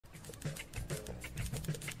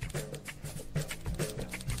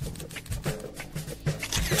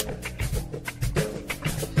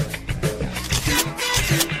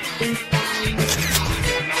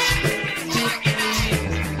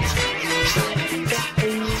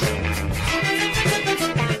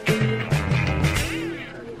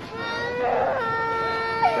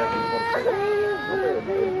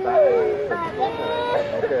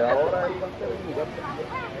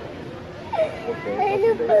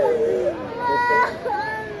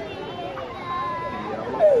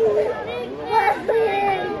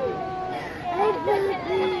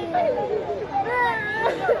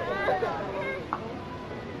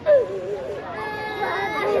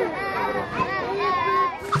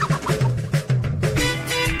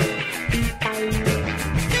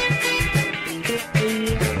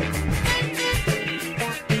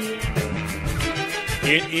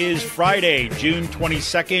It is Friday, June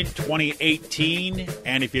 22nd, 2018,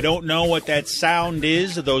 and if you don't know what that sound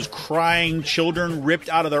is, those crying children ripped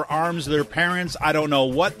out of their arms of their parents, I don't know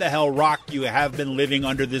what the hell rock you have been living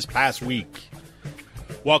under this past week.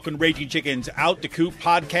 Welcome to Raging Chicken's Out the Coop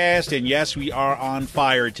podcast, and yes, we are on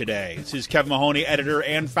fire today. This is Kevin Mahoney, editor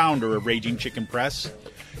and founder of Raging Chicken Press.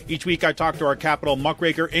 Each week I talk to our Capitol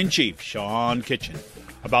muckraker-in-chief, Sean Kitchen,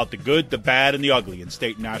 about the good, the bad, and the ugly in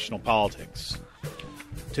state and national politics.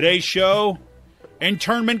 Today's show,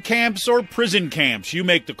 internment camps or prison camps, you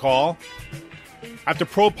make the call. After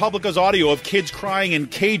ProPublica's audio of kids crying in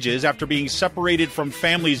cages after being separated from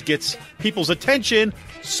families gets people's attention,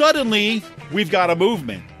 suddenly we've got a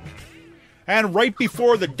movement. And right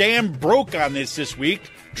before the dam broke on this week,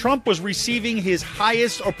 Trump was receiving his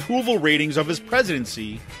highest approval ratings of his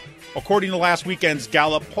presidency, according to last weekend's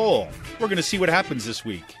Gallup poll. We're going to see what happens this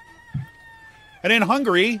week. And in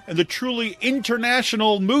Hungary, and the truly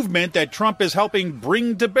international movement that Trump is helping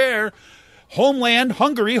bring to bear,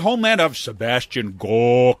 Hungary, homeland of Sebastian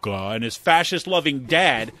Gorka and his fascist-loving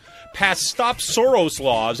dad, passed Stop Soros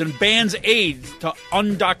laws and bans aid to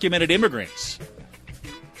undocumented immigrants.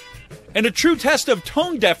 In a true test of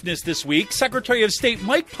tone deafness this week, Secretary of State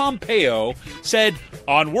Mike Pompeo said,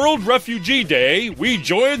 "On World Refugee Day, we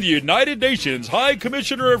join the United Nations High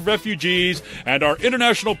Commissioner of Refugees and our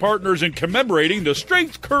international partners in commemorating the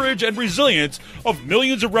strength, courage, and resilience of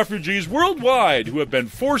millions of refugees worldwide who have been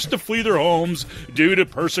forced to flee their homes due to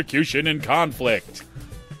persecution and conflict."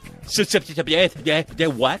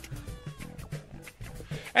 What?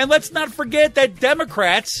 And let's not forget that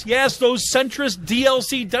Democrats, yes, those centrist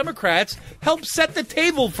DLC Democrats, helped set the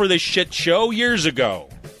table for this shit show years ago.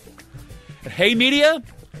 And hey, media,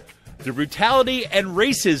 the brutality and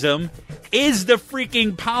racism is the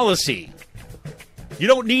freaking policy. You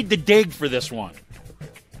don't need to dig for this one.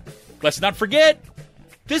 Let's not forget,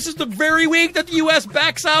 this is the very week that the U.S.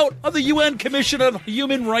 backs out of the UN Commission on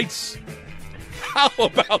Human Rights. How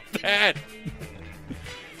about that?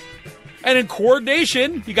 And in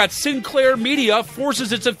coordination, you got Sinclair Media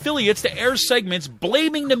forces its affiliates to air segments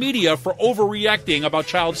blaming the media for overreacting about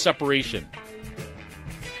child separation.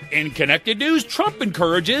 In connected news, Trump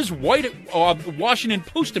encourages Washington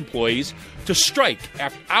Post employees to strike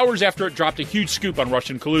hours after it dropped a huge scoop on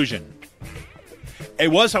Russian collusion.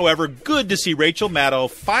 It was, however, good to see Rachel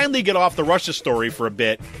Maddow finally get off the Russia story for a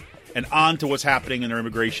bit and on to what's happening in their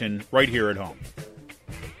immigration right here at home.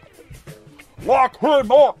 Lock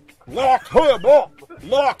him up! Lock him up!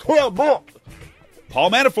 Lock him up!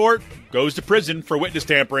 Paul Manafort goes to prison for witness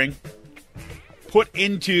tampering, put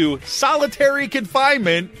into solitary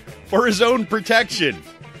confinement for his own protection.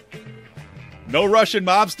 No Russian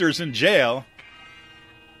mobsters in jail.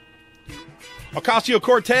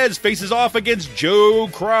 Ocasio-Cortez faces off against Joe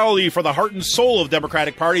Crowley for the heart and soul of the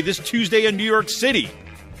Democratic Party this Tuesday in New York City.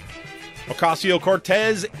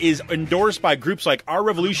 Ocasio-Cortez is endorsed by groups like Our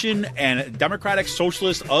Revolution and Democratic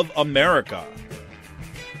Socialists of America.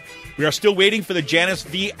 We are still waiting for the Janice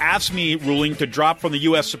v. AFSCME ruling to drop from the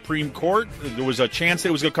U.S. Supreme Court. There was a chance that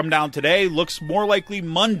it was going to come down today. Looks more likely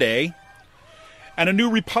Monday. And a new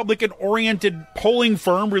Republican-oriented polling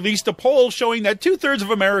firm released a poll showing that 2/3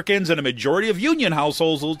 of Americans and a majority of union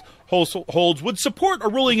households would support a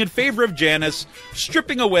ruling in favor of Janice,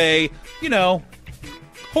 stripping away,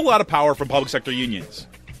 whole lot of power from public sector unions.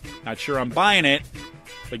 Not sure I'm buying it,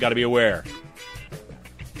 but got to be aware.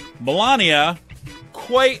 Melania,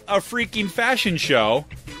 quite a freaking fashion show,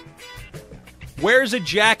 wears a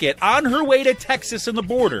jacket on her way to Texas and the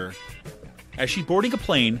border. As she's boarding a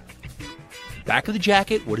plane, back of the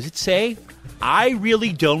jacket, what does it say? I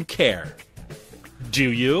really don't care. Do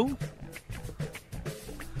you?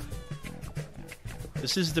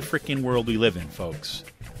 This is the freaking world we live in, folks.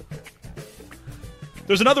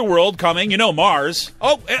 There's another world coming, Mars.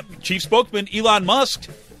 Chief spokesman Elon Musk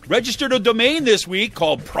registered a domain this week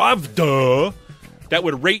called Pravda that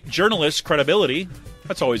would rate journalists' credibility.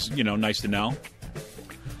 That's always, nice to know.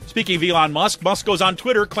 Speaking of Elon Musk, Musk goes on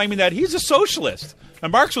Twitter claiming that he's a socialist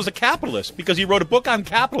and Marx was a capitalist because he wrote a book on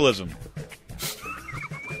capitalism.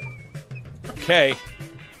 Okay.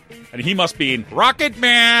 And he must be Rocket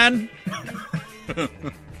Man.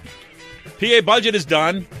 PA budget is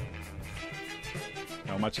done.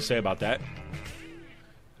 Not much to say about that.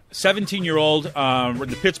 17-year-old in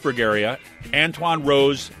the Pittsburgh area, Antoine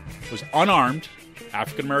Rose, was unarmed,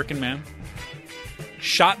 African-American man,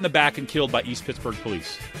 shot in the back and killed by East Pittsburgh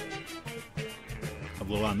police. A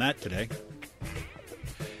little on that today.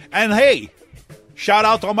 And hey, shout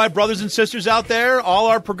out to all my brothers and sisters out there, all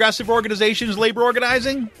our progressive organizations, labor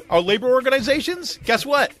organizations. Guess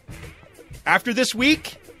what? After this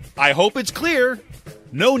week, I hope it's clear,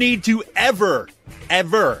 No need to ever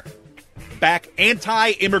back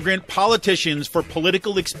anti-immigrant politicians for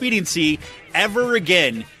political expediency ever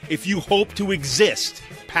again if you hope to exist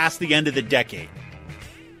past the end of the decade.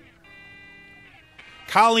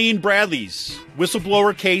 Colleen Bradley's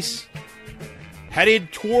whistleblower case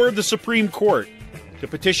headed toward the Supreme Court to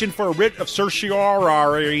petition for a writ of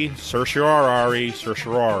certiorari,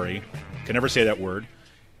 can never say that word,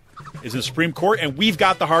 is in the Supreme Court, and we've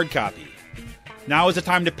got the hard copy. Now is the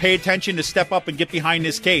time to pay attention, to step up and get behind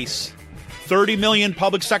this case. 30 million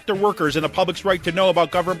public sector workers and the public's right to know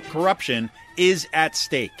about government corruption is at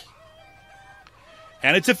stake.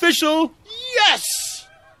 And it's official. Yes!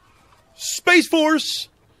 Space Force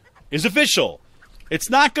is official. It's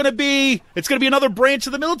not going to be, it's going to be another branch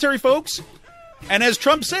of the military, folks. And as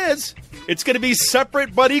Trump says, it's going to be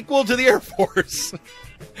separate but equal to the Air Force.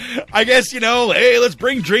 I guess, hey, let's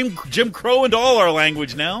bring Jim Crow into all our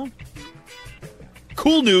language now.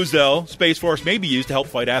 Cool news, though. Space Force may be used to help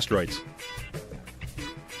fight asteroids.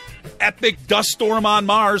 Epic dust storm on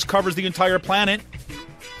Mars covers the entire planet,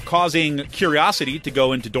 causing Curiosity to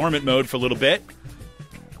go into dormant mode for a little bit.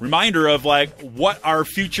 Reminder of, what our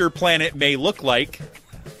future planet may look like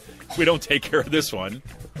if we don't take care of this one.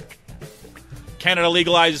 Canada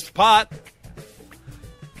legalized pot.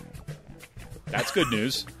 That's good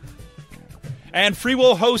news. And Free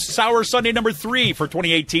Will hosts Sour Sunday number 3 for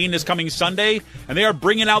 2018 this coming Sunday. And they are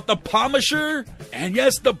bringing out the Pomisher and,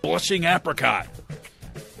 yes, the Blushing Apricot.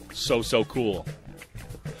 So cool.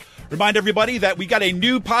 Remind everybody that we got a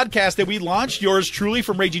new podcast that we launched. Yours truly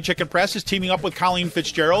from Raging Chicken Press is teaming up with Colleen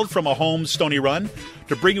Fitzgerald from A Home Stony Run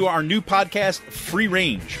to bring you our new podcast, Free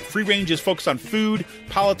Range. Free Range is focused on food,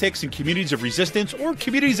 politics, and communities of resistance, or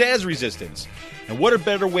communities as resistance. And what a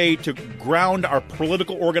better way to ground our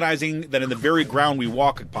political organizing than in the very ground we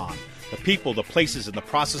walk upon, the people, the places, and the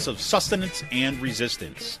process of sustenance and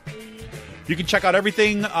resistance. You can check out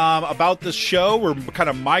everything about this show. We're kind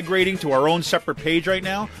of migrating to our own separate page right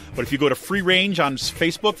now. But if you go to Free Range on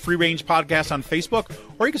Facebook, Free Range Podcast on Facebook,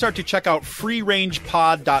 or you can start to check out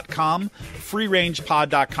freerangepod.com.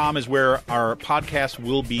 Freerangepod.com is where our podcast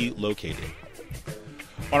will be located.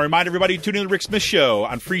 I want to remind everybody to tune in to the Rick Smith Show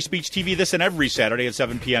on Free Speech TV this and every Saturday at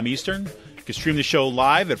 7 p.m. Eastern. You can stream the show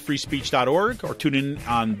live at freespeech.org or tune in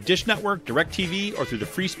on Dish Network, DirecTV, or through the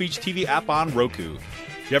Free Speech TV app on Roku.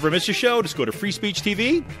 If you ever miss a show, just go to Free Speech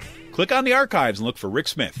TV, click on the archives, and look for Rick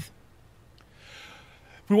Smith.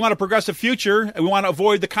 We want a progressive future, and we want to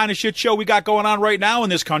avoid the kind of shit show we got going on right now in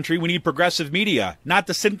this country. We need progressive media, not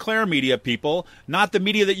the Sinclair media, people, not the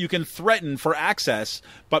media that you can threaten for access,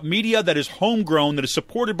 but media that is homegrown, that is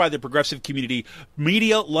supported by the progressive community,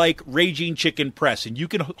 media like Raging Chicken Press. And you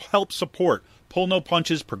can help support Pull No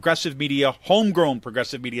Punches, progressive media, homegrown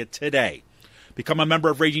progressive media today. Become a member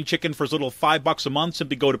of Raging Chicken for as little as $5 a month.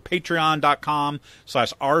 Simply go to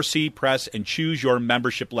patreon.com/rcpress and choose your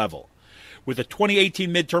membership level. With the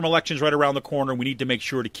 2018 midterm elections right around the corner, we need to make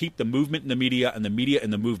sure to keep the movement in the media and the media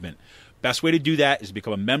in the movement. Best way to do that is to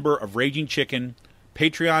become a member of Raging Chicken,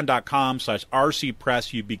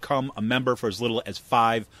 patreon.com/rcpress. You become a member for as little as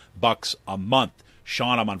 $5 a month.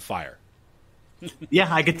 Sean, I'm on fire. Yeah,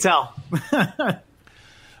 I could tell.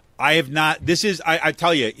 I have not. This is. I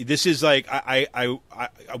tell you. This is like. I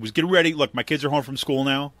was getting ready. Look, my kids are home from school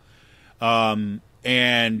now, and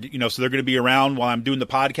so they're going to be around while I'm doing the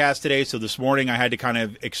podcast today. So this morning I had to kind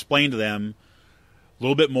of explain to them a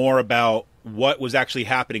little bit more about what was actually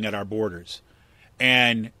happening at our borders,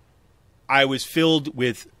 and I was filled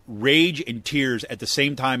with rage and tears at the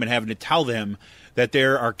same time, and having to tell them that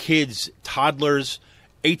there are kids, toddlers,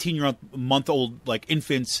 18-month-old like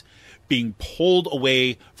infants, being pulled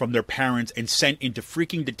away from their parents and sent into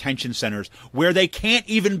freaking detention centers where they can't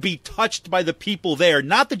even be touched by the people there.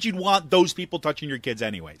 Not that you'd want those people touching your kids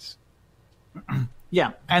anyways.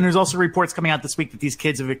 Yeah, and there's also reports coming out this week that these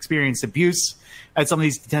kids have experienced abuse at some of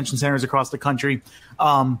these detention centers across the country.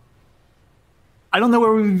 I don't know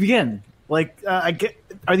where we begin. Are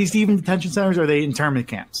these even detention centers or are they internment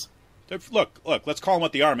camps? Look, let's call them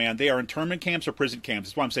what they are, man. They are internment camps or prison camps.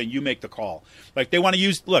 That's why I'm saying you make the call. They want to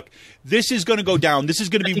use – look, this is going to go down. This is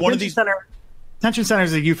going to be one of these – detention center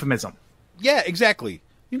is a euphemism. Yeah, exactly.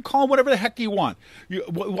 You can call them whatever the heck you want.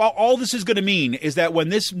 All this is going to mean is that when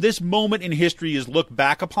this moment in history is looked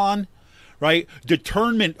back upon, right,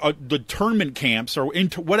 determined camps or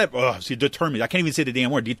into whatever. Determined. I can't even say the damn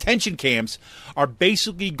word. Detention camps are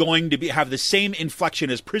basically going to have the same inflection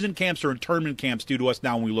as prison camps or internment camps do to us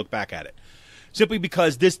now when we look back at it. Simply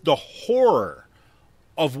because the horror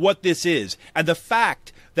of what this is, and the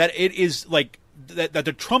fact that it is like that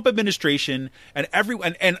the Trump administration and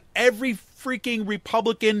every freaking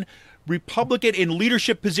Republican Republican in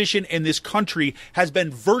leadership position in this country has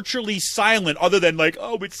been virtually silent, other than like,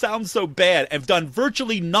 oh, it sounds so bad, have done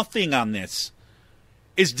virtually nothing on this,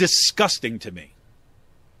 is disgusting to me.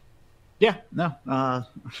 Yeah, no.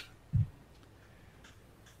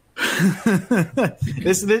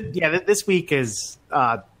 This week is,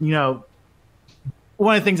 one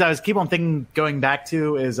of the things I was keep on thinking, going back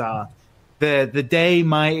to, is the day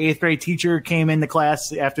my 8th grade teacher came into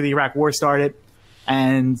class after the Iraq War started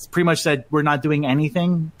and pretty much said, we're not doing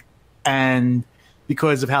anything. And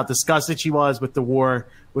because of how disgusted she was with the war,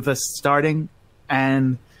 with us starting.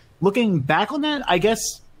 And looking back on that, I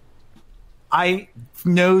guess I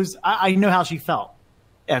know how she felt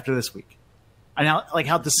after this week. And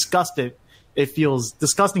how disgusting it feels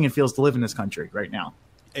to live in this country right now.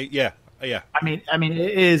 Yeah. I mean,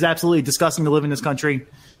 it is absolutely disgusting to live in this country.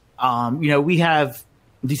 We have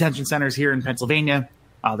detention centers here in Pennsylvania.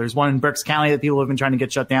 There's one in Berks County that people have been trying to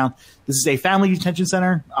get shut down. This is a family detention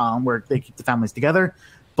center where they keep the families together.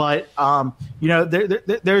 But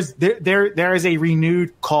there is a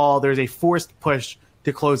renewed call. There's a forced push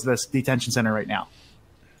to close this detention center right now.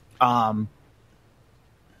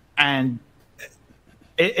 And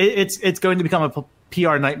it's going to become a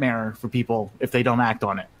PR nightmare for people if they don't act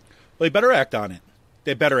on it. Well, they better act on it.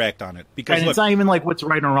 Because and it's not even like what's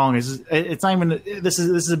right or wrong. It's not even. This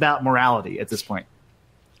is about morality at this point.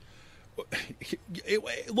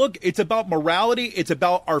 Look, it's about morality. It's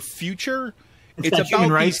about our future. It's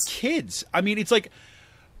about these kids. I mean, it's like,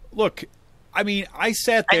 look. I mean, I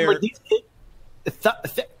sat there. These kids,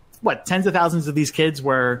 tens of thousands of these kids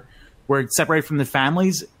were separated from their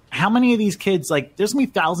families. How many of these kids, like, there's going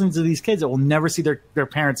to be thousands of these kids that will never see their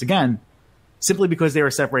parents again simply because they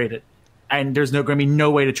were separated, and there's going to be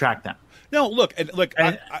no way to track them. No, look, and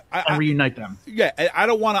reunite them. Yeah, I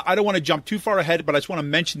don't want to jump too far ahead, but I just want to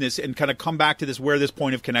mention this and kind of come back to this, where this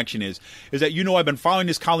point of connection is that, I've been following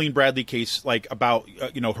this Colleen Bradley case, like, about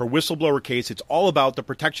her whistleblower case. It's all about the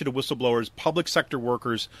protection of whistleblowers, public sector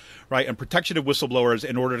workers, right, and protection of whistleblowers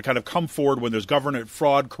in order to kind of come forward when there's government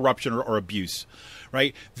fraud, corruption, or abuse,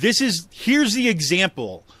 right? Here's the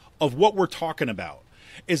example of what we're talking about.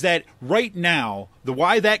 Is that right now,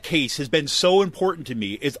 why that case has been so important to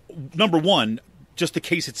me is, number one, just the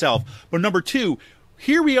case itself. But number two,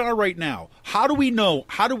 here we are right now. How do we know?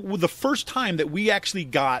 The first time that we actually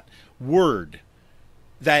got word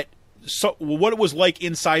that what it was like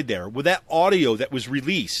inside there, with that audio that was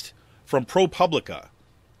released from ProPublica,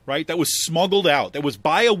 right? That was smuggled out. That was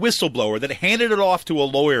by a whistleblower that handed it off to a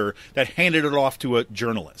lawyer that handed it off to a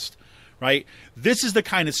journalist. Right? This is the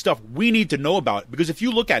kind of stuff we need to know about, because if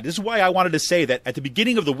you look at it, this is why I wanted to say that at the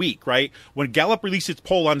beginning of the week, right, when Gallup released its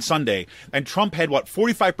poll on Sunday and Trump had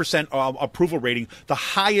 45% approval rating, the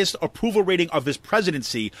highest approval rating of his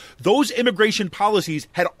presidency, those immigration policies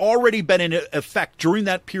had already been in effect during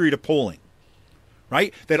that period of polling.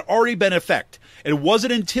 Right? That had already been in effect. It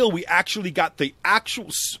wasn't until we actually got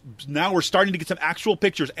now we're starting to get some actual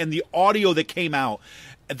pictures and the audio that came out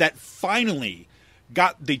that finally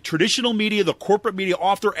got the traditional media, the corporate media,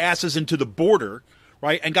 off their asses into the border,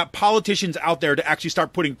 right, and got politicians out there to actually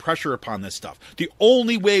start putting pressure upon this stuff. The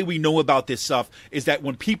only way we know about this stuff is that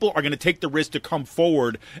when people are going to take the risk to come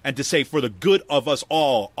forward and to say, for the good of us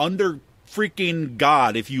all, under freaking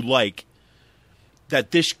God, if you like,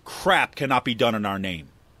 that this crap cannot be done in our name.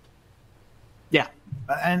 Yeah,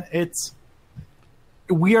 and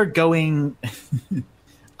we are going.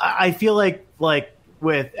 I feel like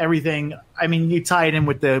with everything, I mean, you tie it in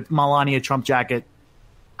with the Melania Trump jacket.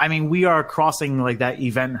 I mean, we are crossing like that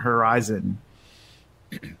event horizon.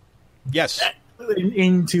 Yes.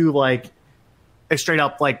 Into like a straight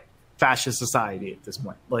up like fascist society at this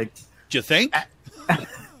point. Like, do you think?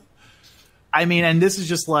 I mean, and this is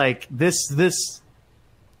just like this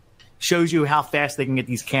shows you how fast they can get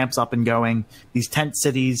these camps up and going. These tent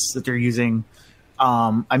cities that they're using.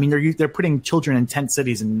 I mean, they're putting children in tent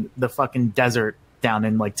cities in the fucking desert down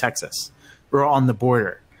in like Texas or on the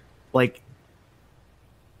border. Like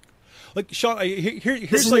Sean, here's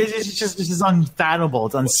this is unfathomable.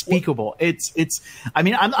 It's unspeakable. It's. I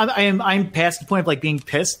mean, I'm past the point of like being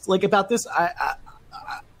pissed like about this.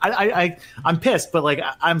 I'm pissed, but like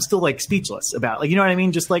I'm still like speechless about like, you know what I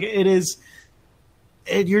mean? Just like it is.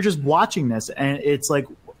 You're just watching this, and it's like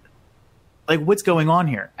what's going on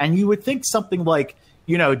here? And you would think something like,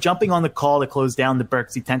 jumping on the call to close down the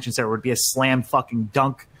Berks detention center would be a slam fucking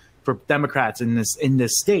dunk for Democrats in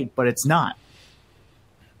this state, but it's not.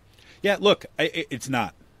 Yeah, look, it's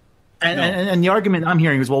not. And the argument I'm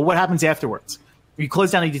hearing is, well, what happens afterwards? You close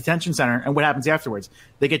down a detention center, and what happens afterwards?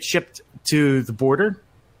 They get shipped to the border,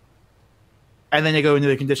 and then they go into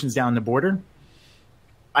the conditions down the border.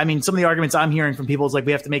 I mean, some of the arguments I'm hearing from people is like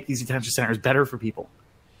we have to make these detention centers better for people,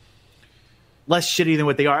 less shitty than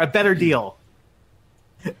what they are, a better deal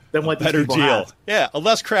than what these people have. Yeah, a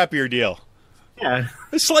less crappier deal. Yeah,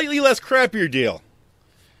 a slightly less crappier deal.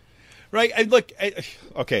 Right? And look,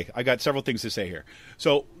 okay, I got several things to say here.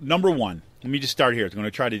 So, number one, let me just start here. I'm going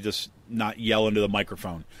to try to just not yell into the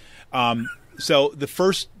microphone. So the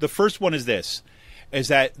first one is this, is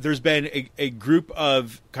that there's been a group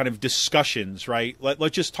of kind of discussions, right?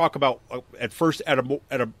 Let's just talk about at first at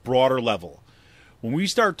a broader level. When we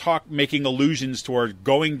start making allusions toward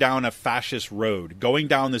going down a fascist road, going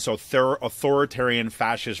down this authoritarian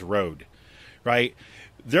fascist road, right?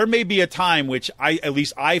 There may be a time which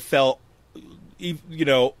I felt,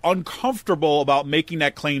 uncomfortable about making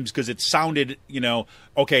that claims because it sounded,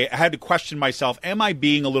 okay, I had to question myself. Am I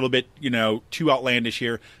being a little bit, too outlandish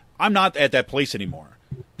here? I'm not at that place anymore.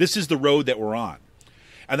 This is the road that we're on.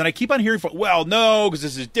 And then I keep on hearing, well, no, because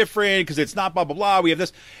this is different, because it's not blah, blah, blah. We have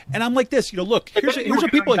this. And I'm like this, look, here's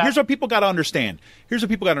what people got to understand. Here's what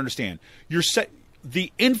people got to understand.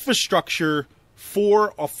 The infrastructure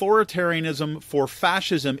for authoritarianism, for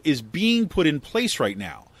fascism is being put in place right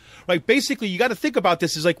now. Right? Basically, you got to think about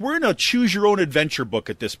this as like we're in a choose your own adventure book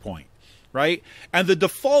at this point. Right? And the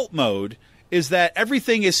default mode is that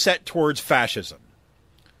everything is set towards fascism.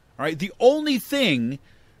 All right? The only thing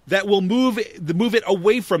that will move it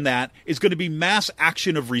away from that is going to be mass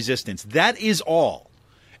action of resistance. That is all.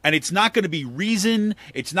 And it's not going to be reason.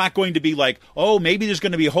 It's not going to be like, oh, maybe there's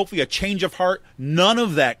going to be hopefully a change of heart. None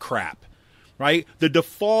of that crap. Right? The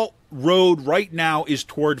default road right now is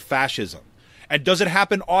toward fascism. And does it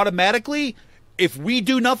happen automatically? If we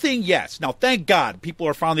do nothing, yes. Now, thank God, people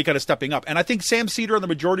are finally kind of stepping up. And I think Sam Cedar on the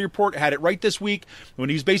Majority Report had it right this week when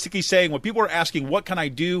he was basically saying, when people are asking, what can I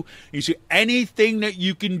do? You see, anything that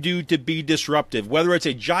you can do to be disruptive, whether it's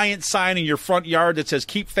a giant sign in your front yard that says,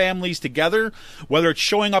 keep families together, whether it's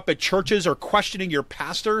showing up at churches or questioning your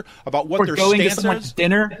pastor about what their stance is. Or going to someone's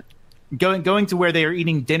dinner, going to where they are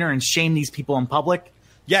eating dinner and shame these people in public.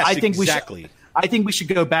 Yes, exactly. I think we should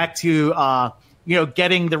go back to,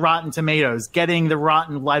 getting the rotten tomatoes, getting the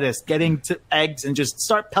rotten lettuce, getting to eggs, and just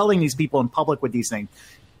start pelling these people in public with these things.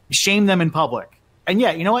 Shame them in public. And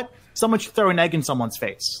yeah, you know what? Someone should throw an egg in someone's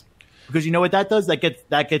face. Because you know what that does?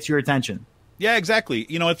 That gets your attention. Yeah, exactly.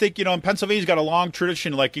 I think, in Pennsylvania's got a long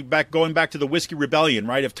tradition, like going back to the Whiskey Rebellion,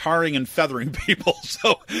 right, of tarring and feathering people.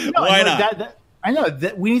 So why not? I know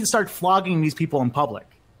that we need to start flogging these people in public.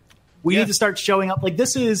 We need to start showing up. Like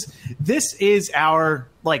this is our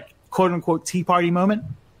quote unquote Tea Party moment.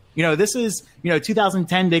 This is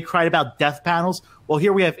 2010. They cried about death panels. Well,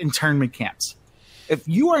 here we have internment camps. If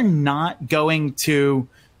you are not going to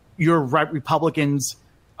your Republicans,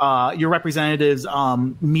 your representatives'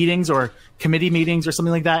 meetings or committee meetings or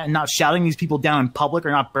something like that, and not shouting these people down in public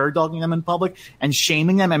or not bird dogging them in public and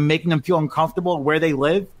shaming them and making them feel uncomfortable where they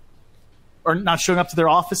live, or not showing up to their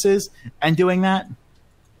offices and doing that,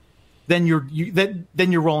 then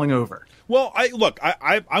you're rolling over. Well,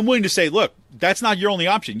 I'm willing to say, look, that's not your only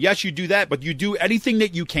option. Yes, you do that, but you do anything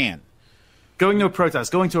that you can. Going to a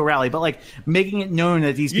protest, going to a rally, but making it known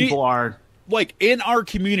that these people are in our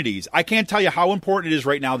communities. I can't tell you how important it is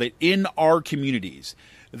right now that in our communities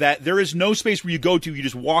that there is no space where you go to, you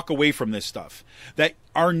just walk away from this stuff. That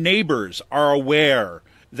our neighbors are aware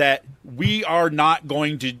that we are not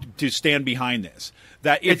going to stand behind this.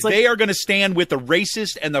 That if they are going to stand with the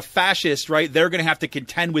racist and the fascist, right, they're going to have to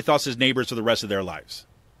contend with us as neighbors for the rest of their lives.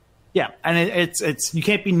 Yeah, and it's you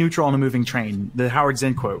can't be neutral on a moving train. The Howard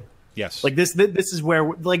Zinn quote. Yes. This is where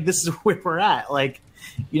we're at.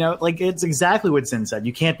 It's exactly what Zinn said.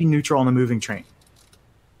 You can't be neutral on a moving train.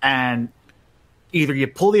 And either you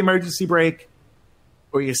pull the emergency brake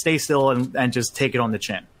or you stay still and just take it on the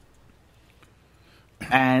chin.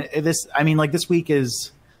 And this week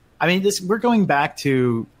is, we're going back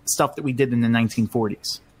to stuff that we did in the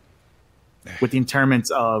 1940s with the internments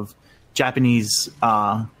of Japanese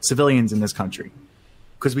civilians in this country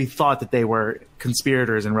because we thought that they were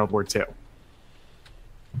conspirators in World War II.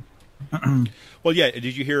 Well, yeah.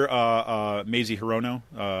 Did you hear Mazie Hirono,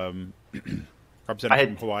 representative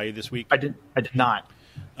from Hawaii this week? I did not.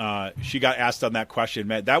 She got asked on that question.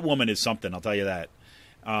 Man, that woman is something, I'll tell you that.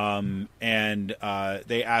 And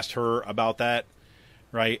they asked her about that,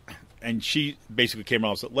 right? And she basically came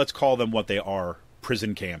around and said, let's call them what they are,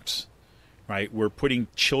 prison camps, right? We're putting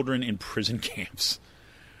children in prison camps,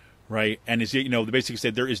 right? And they basically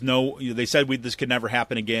said there is no, they said this could never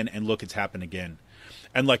happen again, and look, it's happened again.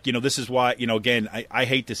 And like, this is why, again, I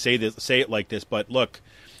hate to say it like this, but look,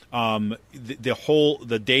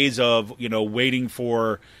 the days of, waiting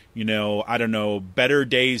for, I don't know, better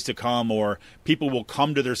days to come, or people will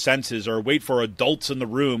come to their senses, or wait for adults in the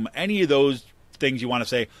room, any of those things you want to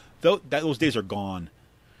say, those days are gone.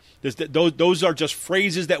 Those are just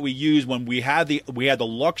phrases that we use when we had the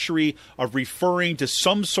luxury of referring to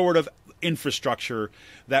some sort of infrastructure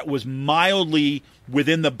that was mildly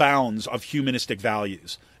within the bounds of humanistic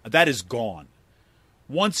values. That is gone.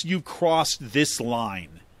 Once you cross this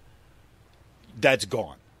line, that's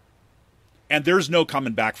gone. And there's no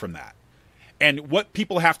coming back from that. And what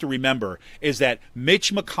people have to remember is that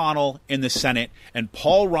Mitch McConnell in the Senate and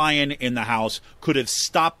Paul Ryan in the House could have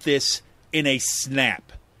stopped this in a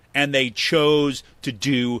snap. And they chose to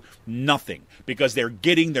do nothing because they're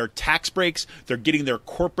getting their tax breaks, they're getting their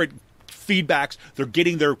corporate feedbacks, they're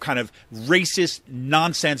getting their kind of racist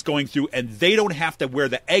nonsense going through, and they don't have to wear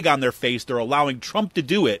the egg on their face. They're allowing Trump to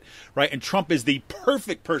do it, right? And Trump is the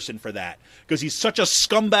perfect person for that because he's such a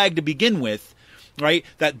scumbag to begin with, right?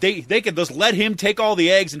 That they can just let him take all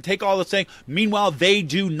the eggs and take all the thing. Meanwhile, they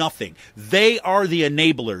do nothing. They are the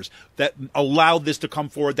enablers that allowed this to come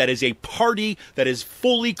forward. That is a party that is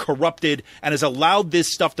fully corrupted and has allowed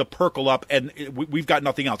this stuff to percolate up, and we've got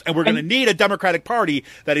nothing else. And we're going to need a Democratic Party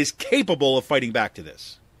that is capable of fighting back to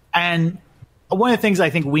this. And one of the things I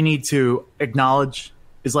think we need to acknowledge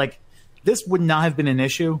is, like, this would not have been an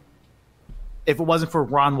issue if it wasn't for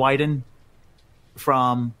Ron Wyden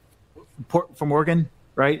from Oregon,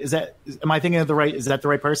 right? Am I thinking of is that the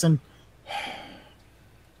right person?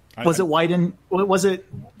 Was it Wyden? Was it,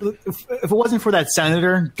 if it wasn't for that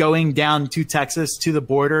senator going down to Texas to the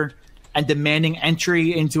border and demanding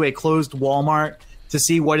entry into a closed Walmart to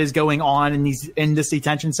see what is going on in this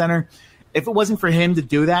detention center, if it wasn't for him to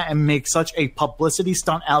do that and make such a publicity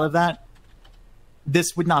stunt out of that,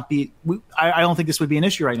 this would not be, I don't think this would be an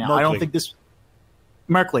issue right now. Merkley. I don't think this,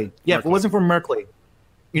 Merkley. Yeah, if it wasn't for Merkley,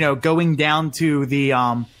 going down to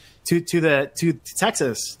to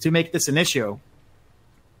Texas to make this an issue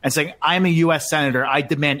and saying, I'm a U.S. senator, I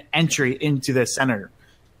demand entry into this senator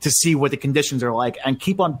to see what the conditions are like, and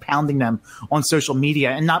keep on pounding them on social media,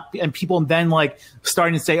 and people then like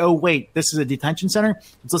starting to say, oh wait, this is a detention center,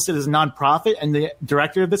 it's listed as a nonprofit, and the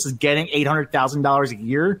director of this is getting $800,000 a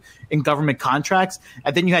year in government contracts.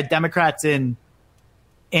 And then you had Democrats in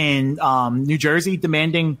New Jersey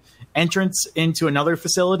demanding entrance into another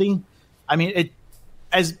facility. I mean,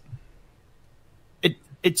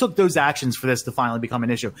 it took those actions for this to finally become an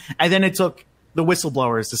issue. And then it took the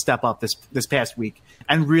whistleblowers to step up this past week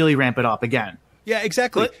and really ramp it up again. Yeah,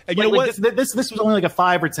 exactly. But, and you know what? This was only like a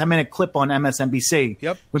 5 or 10 minute clip on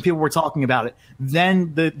MSNBC when people were talking about it.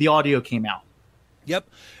 Then the audio came out. Yep.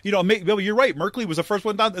 You're right. Merkley was the first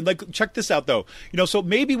one down. And like, check this out, though. So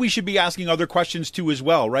maybe we should be asking other questions, too, as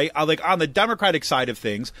well, right? Like on the Democratic side of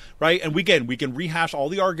things, right? And we can rehash all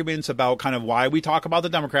the arguments about kind of why we talk about the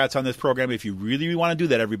Democrats on this program if you really want to do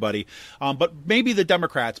that, everybody. But maybe the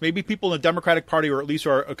Democrats, maybe people in the Democratic Party, or at least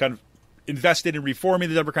are kind of invested in reforming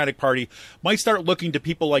the Democratic Party, might start looking to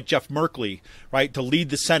people like Jeff Merkley, right, to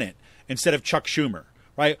lead the Senate instead of Chuck Schumer,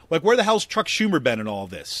 right? Like, where the hell's Chuck Schumer been in all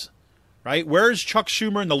of this? Right? Where's Chuck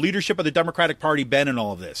Schumer and the leadership of the Democratic Party been in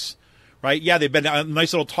all of this? Right? Yeah, they've been on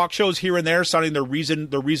nice little talk shows here and there, sounding their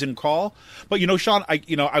reason call. But Sean,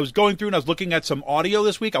 I was going through and I was looking at some audio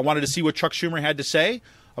this week. I wanted to see what Chuck Schumer had to say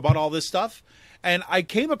about all this stuff, and I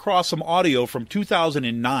came across some audio from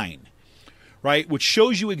 2009, right, which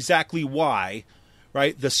shows you exactly why,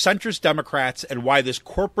 right, the centrist Democrats and why this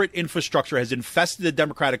corporate infrastructure has infested the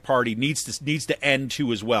Democratic Party needs to end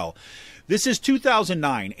too as well. This is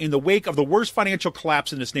 2009, in the wake of the worst financial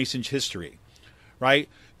collapse in this nation's history, right?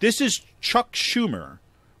 This is Chuck Schumer,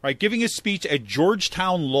 right, giving his speech at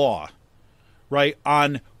Georgetown Law, right,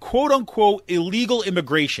 on quote-unquote illegal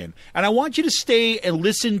immigration. And I want you to stay and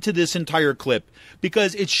listen to this entire clip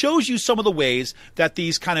because it shows you some of the ways that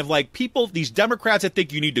these kind of like people, these Democrats that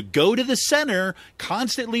think you need to go to the center,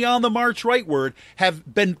 constantly on the march rightward,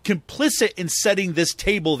 have been complicit in setting this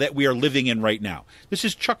table that we are living in right now. This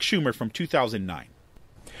is Chuck Schumer from 2009.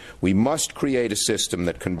 We must create a system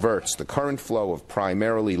that converts the current flow of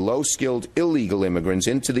primarily low-skilled illegal immigrants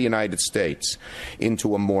into the United States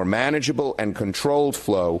into a more manageable and controlled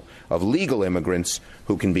flow of legal immigrants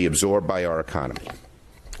who can be absorbed by our economy.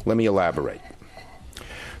 Let me elaborate.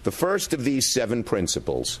 The first of these 7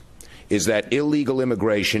 principles is that illegal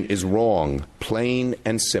immigration is wrong, plain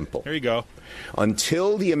and simple. There you go.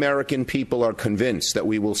 Until the American people are convinced that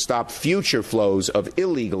we will stop future flows of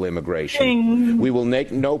illegal immigration, we will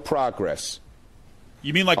make no progress.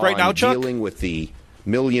 You mean like right now, Chuck? Dealing with the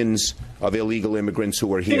millions of illegal immigrants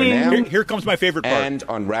who are here now. Here comes my favorite part. And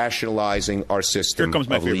on rationalizing our system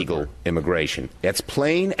of legal immigration. It's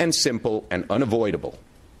plain and simple and unavoidable.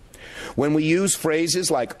 When we use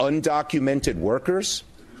phrases like undocumented workers,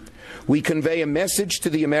 we convey a message to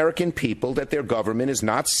the American people that their government is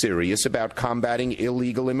not serious about combating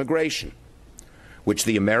illegal immigration, which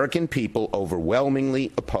the American people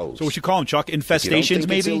overwhelmingly oppose. So what you call them, Chuck? Infestations,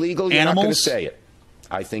 maybe? It's illegal, animals? You're not going to say it.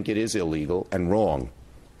 I think it is illegal and wrong,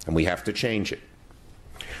 and we have to change it.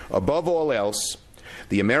 Above all else,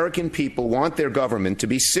 the American people want their government to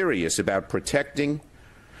be serious about protecting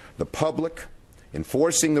the public,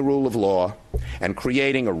 enforcing the rule of law, and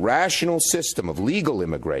creating a rational system of legal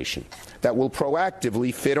immigration that will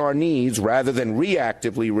proactively fit our needs rather than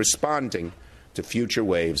reactively responding to future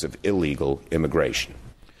waves of illegal immigration.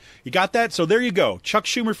 You got that? So there you go. Chuck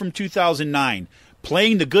Schumer from 2009,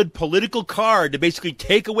 playing the good political card to basically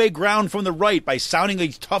take away ground from the right by sounding like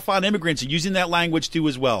he's tough on immigrants and using that language too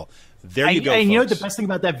as well. There you go, and folks. You know what the best thing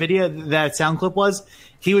about that video, that sound clip was?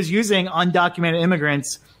 He was using undocumented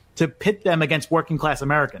immigrants to pit them against working class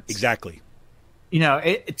Americans. Exactly. You know,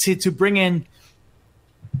 to bring in,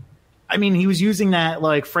 I mean, he was using that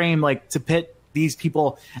like frame like to pit these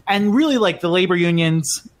people, and really like the labor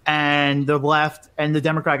unions and the left and the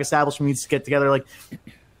Democratic establishment needs to get together. Like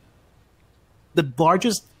the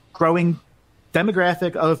largest growing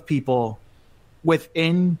demographic of people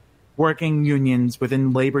within working unions,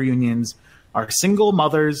 within labor unions, are single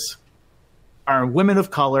mothers, are women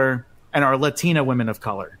of color, and are Latina women of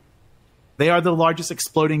color. They are the largest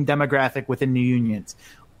exploding demographic within the unions.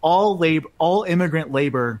 All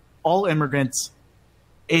immigrants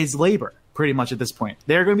is labor pretty much at this point.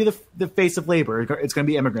 They're going to be the face of labor. It's going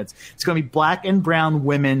to be immigrants. It's going to be black and brown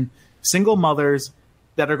women, single mothers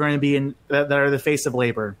that are going to be that are the face of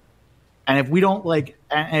labor. And if we don't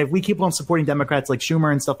and if we keep on supporting Democrats like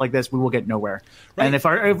Schumer and stuff like this, we will get nowhere. Right.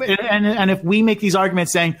 And if we make these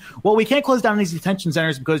arguments saying, well, we can't close down these detention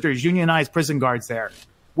centers because there's unionized prison guards there.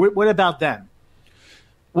 What about them?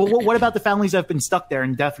 Well, what about the families that have been stuck there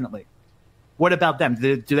indefinitely? What about them?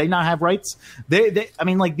 Do they not have rights? I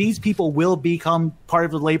mean, like these people will become part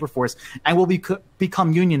of the labor force and will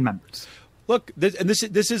become union members. Look, this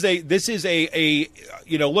is a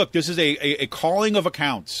calling of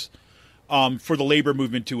accounts for the labor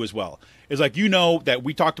movement too as well. It's like, you know, that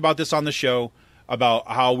we talked about this on the show about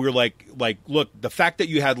how we're like, look, the fact that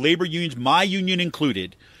you had labor unions, my union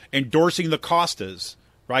included, endorsing the Costas,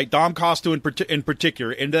 right? Dom Costa in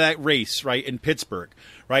particular, into that race, right, in Pittsburgh,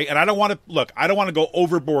 right? And I don't want to go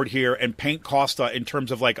overboard here and paint Costa in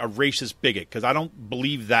terms of like a racist bigot, because I don't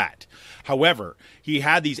believe that. However, he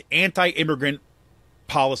had these anti-immigrant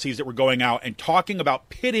policies that were going out and talking about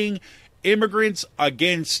pitting immigrants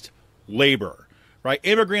against labor, right?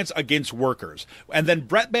 Immigrants against workers. And then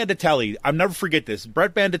Brett Banditelli, I'll never forget this.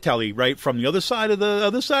 Brett Banditelli, right, from the other side of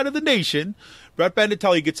the nation, Brett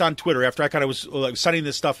Banditelli gets on Twitter after I kind of was sending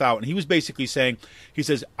this stuff out, and he was basically saying, he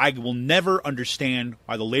says, I will never understand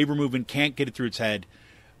why the labor movement can't get it through its head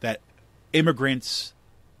that immigrants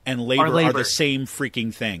and labor are the same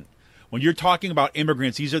freaking thing. When you're talking about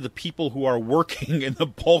immigrants, these are the people who are working in the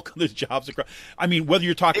bulk of the jobs. I mean, whether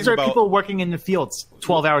you're talking about... These are people working in the fields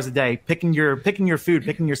 12 hours a day, picking your food,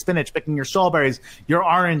 picking your spinach, picking your strawberries, your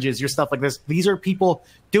oranges, your stuff like this. These are people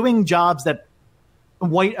doing jobs that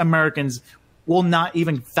white Americans will not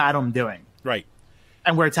even fathom doing. Right.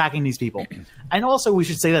 And we're attacking these people. And also, we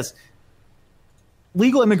should say this.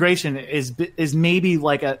 Legal immigration is maybe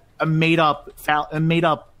like a made up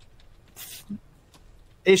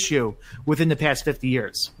issue within the past 50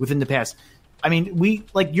 years. I mean,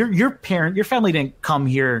 your family didn't come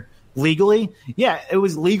here legally. Yeah, it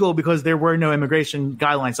was legal because there were no immigration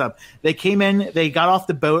guidelines up. They came in, they got off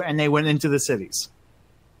the boat, and they went into the cities.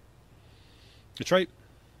 That's right.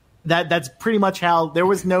 That's pretty much how there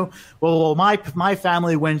was no. Well, my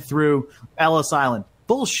family went through Ellis Island.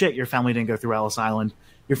 Bullshit. Your family didn't go through Ellis Island.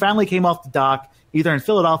 Your family came off the dock either in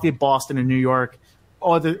Philadelphia, Boston, or New York,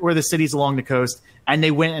 or the cities along the coast, and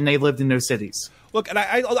they went and they lived in those cities. Look, and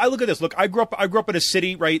I look at this. Look, I grew up in a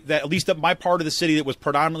city, right, that at least at my part of the city that was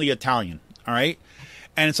predominantly Italian. All right,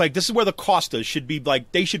 and it's like this is where the Costas should be.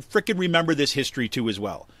 Like they should frickin' remember this history too as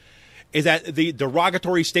well. Is that the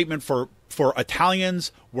derogatory statement for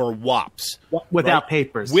Italians were WAPs. Without right?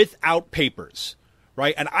 papers. Without papers,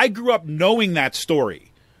 right? And I grew up knowing that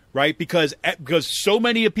story, right? Because so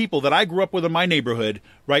many of people that I grew up with in my neighborhood,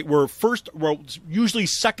 right, were usually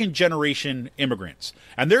second-generation immigrants.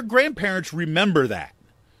 And their grandparents remember that,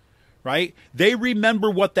 right? They remember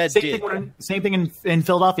what that did. Same thing in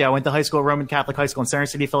Philadelphia. I went to high school, Roman Catholic high school in Center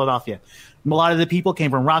City, Philadelphia. A lot of the people came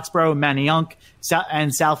from Roxborough, Manayunk,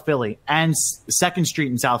 and South Philly, and 2nd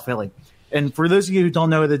Street in South Philly. And for those of you who don't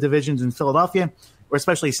know the divisions in Philadelphia, or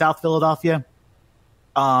especially South Philadelphia,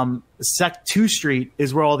 2 Street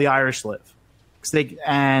is where all the Irish live.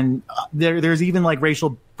 There's even like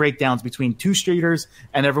racial breakdowns between 2 Streeters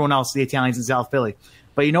and everyone else, the Italians in South Philly.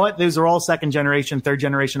 But you know what? Those are all 2nd generation, 3rd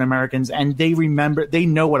generation Americans, and they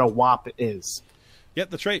know what a WAP is. Yeah,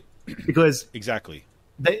 that's right. Because exactly.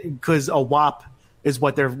 Because a WAP is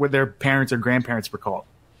what their parents or grandparents were called.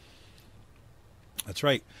 That's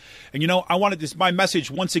right. And I wanted this, my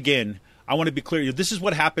message once again, I want to be clear. This is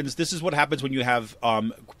what happens. This is what happens when you have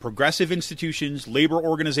progressive institutions, labor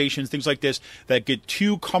organizations, things like this that get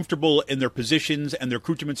too comfortable in their positions and their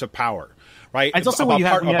accoutrements of power. Right? It's also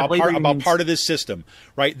about part of this system,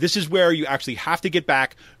 right? This is where you actually have to get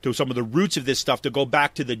back to some of the roots of this stuff, to go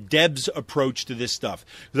back to the Debs approach to this stuff.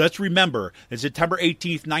 Let's remember, it's September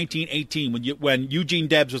 18th, 1918, when Eugene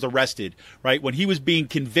Debs was arrested, right? When he was being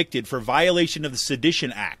convicted for violation of the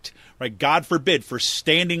Sedition Act, right? God forbid, for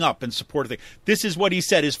standing up in support of things. This is what he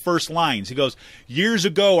said, his first lines. He goes, "Years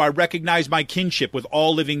ago, I recognized my kinship with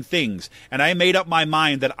all living things, and I made up my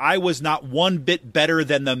mind that I was not one bit better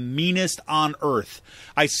than the meanest on earth.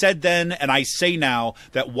 I said then, and I say now,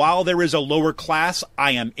 that while there is a lower class,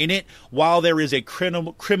 I am in it. While there is a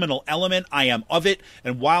criminal element, I am of it.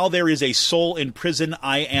 And while there is a soul in prison,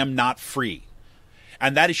 I am not free."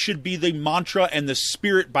 And that should be the mantra and the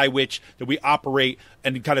spirit by which that we operate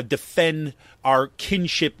and kind of defend our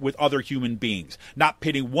kinship with other human beings, not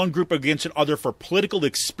pitting one group against another for political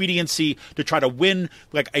expediency to try to win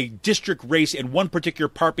like a district race in one particular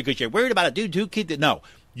part because you're worried about a dude who kid. No,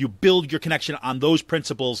 you build your connection on those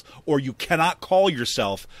principles, or you cannot call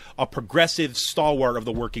yourself a progressive stalwart of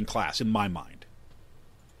the working class, in my mind.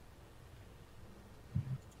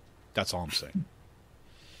 That's all I'm saying.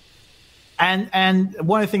 And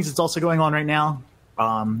one of the things that's also going on right now,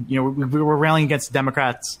 we're railing against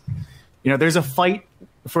Democrats. There's a fight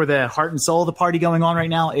for the heart and soul of the party going on right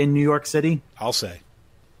now in New York City. I'll say.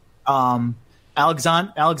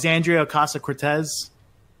 Alexandria Ocasio-Cortez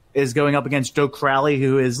is going up against Joe Crowley,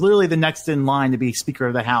 who is literally the next in line to be Speaker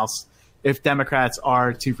of the House if Democrats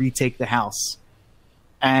are to retake the House.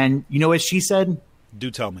 And you know what she said? Do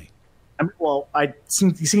tell me. Well, I've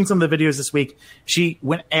seen some of the videos this week. She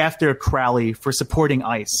went after Crowley for supporting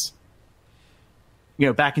ICE.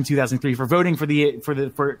 Back in 2003 for voting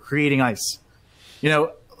for creating ICE.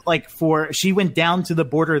 She went down to the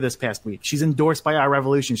border this past week. She's endorsed by Our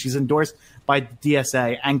Revolution. She's endorsed by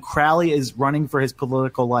DSA, and Crowley is running for his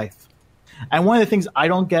political life. And one of the things I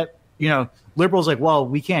don't get, liberals like, well,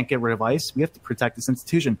 we can't get rid of ICE. We have to protect this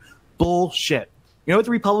institution. Bullshit. You know what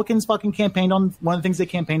the Republicans fucking campaigned on? One of the things they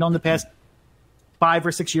campaigned on the past 5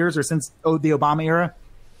 or 6 years, or since the Obama era,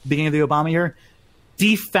 beginning of the Obama era,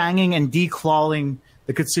 defanging and declawing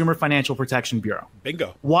the Consumer Financial Protection Bureau.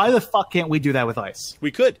 Bingo. Why the fuck can't we do that with ICE?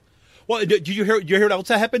 We could. Well, did you hear what else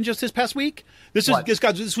that happened just this past week? This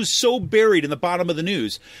was so buried in the bottom of the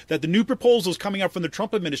news that the new proposals coming out from the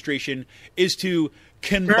Trump administration is to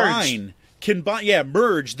merge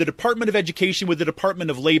the Department of Education with the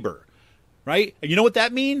Department of Labor. Right? And you know what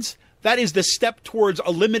that means? That is the step towards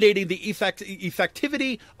eliminating the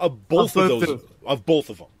effectivity of both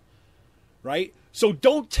of them. Right? So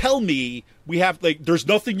don't tell me we have there's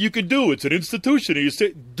nothing you can do. It's an institution.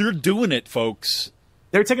 They're doing it, folks.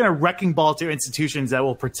 They're taking a wrecking ball to institutions that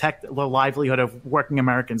will protect the livelihood of working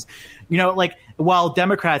Americans. While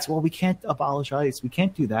Democrats, well, we can't abolish ICE. We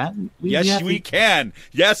can't do that. Yes, we can.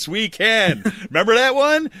 Yes, we can. Remember that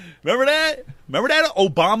one? Remember that? Remember that?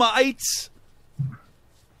 Obama-ites?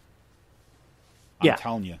 I'm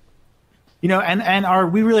telling you. We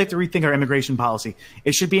really have to rethink our immigration policy.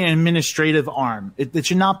 It should be an administrative arm. It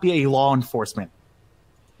should not be a law enforcement.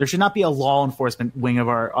 There should not be a law enforcement wing of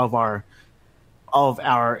our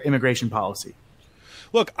immigration policy.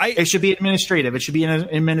 Look, it should be administrative. It should be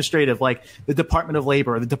administrative, like the Department of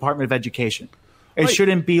Labor or the Department of Education. It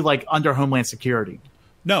shouldn't be like under Homeland Security.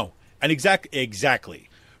 No, and exactly.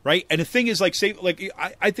 Right. And the thing is, I could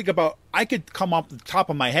come off the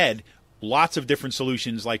top of my head lots of different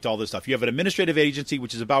solutions like to all this stuff. You have an administrative agency,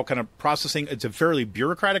 which is about kind of processing. It's a fairly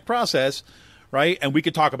bureaucratic process. Right. And we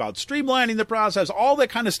could talk about streamlining the process, all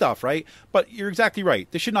that kind of stuff. Right. But you're exactly right.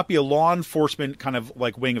 There should not be a law enforcement kind of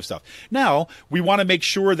wing of stuff. Now, we want to make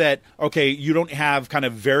sure that, OK, you don't have kind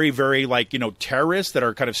of very, very terrorists that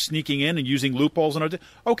are kind of sneaking in and using loopholes. And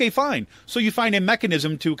OK, fine. So you find a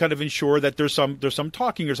mechanism to kind of ensure that there's some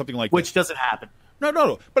talking or something like that. Which doesn't happen.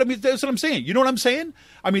 No. But I mean, that's what I'm saying. You know what I'm saying?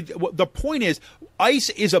 I mean, the point is, ICE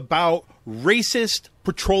is about racist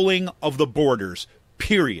patrolling of the borders,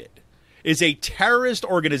 period. Is a terrorist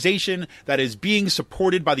organization that is being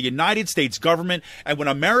supported by the United States government. And when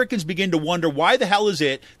Americans begin to wonder why the hell is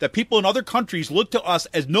it that people in other countries look to us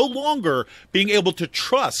as no longer being able to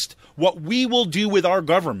trust what we will do with our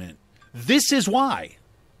government, this is why.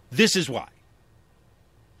 This is why.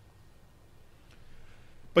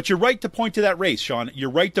 But you're right to point to that race, Sean.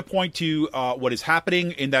 You're right to point to what is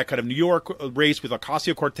happening in that kind of New York race with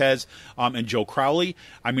Ocasio-Cortez and Joe Crowley.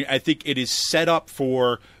 I mean, I think it is set up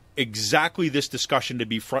for exactly this discussion to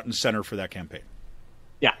be front and center for that campaign.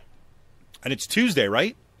 Yeah. And it's Tuesday,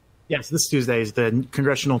 right? Yes, this Tuesday is the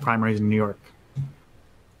congressional primaries in New York.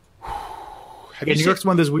 New York's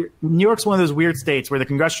one of those weird states where the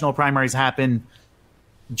congressional primaries happen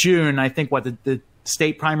June. I think the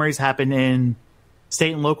state primaries happen in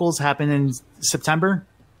state and locals happen in September.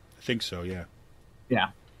 I think so, yeah. Yeah.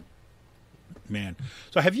 Man.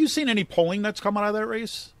 So have you seen any polling that's come out of that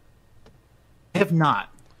race? I have not.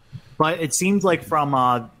 But it seems like from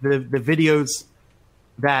the videos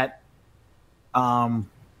that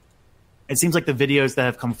it seems like the videos that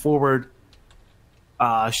have come forward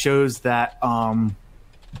shows that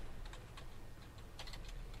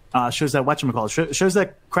shows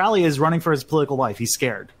that Crowley is running for his political life. He's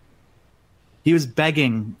scared. He was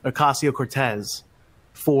begging Ocasio-Cortez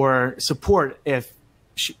for support if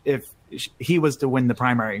he was to win the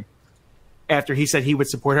primary. After he said he would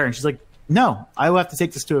support her, and she's like, "No, I will have to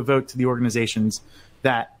take this to a vote to the organizations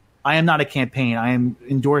that I am not a campaign. I am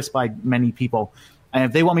endorsed by many people, and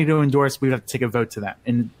if they want me to endorse, we would have to take a vote to that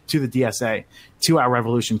and to the DSA, to our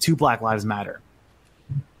revolution, to Black Lives Matter."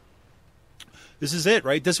 This is it,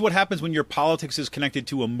 right? This is what happens when your politics is connected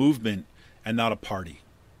to a movement and not a party.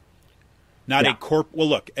 Not a well,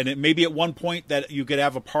 look, and it may be at one point that you could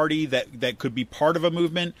have a party that could be part of a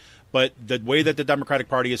movement, but the way that the Democratic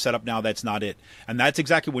Party is set up now, that's not it. And that's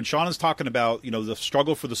exactly when Sean is talking about, the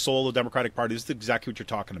struggle for the soul of the Democratic Party. This is exactly what you're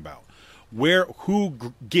talking about.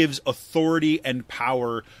 Who gives authority and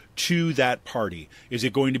power to that party? Is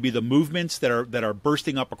it going to be the movements that are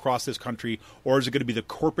bursting up across this country, or is it going to be the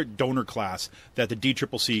corporate donor class that the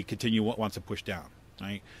DCCC wants to push down?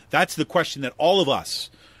 Right? That's the question that all of us,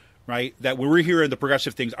 right, that when we're here in the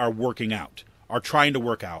progressive things are working out, are trying to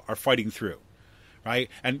work out, are fighting through.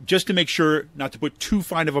 Right. And just to make sure not to put too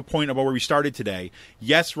fine of a point about where we started today.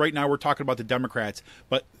 Yes, right now we're talking about the Democrats,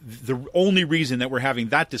 but the only reason that we're having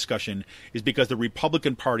that discussion is because the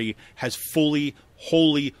Republican Party has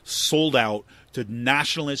wholly sold out to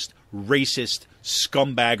nationalist, racist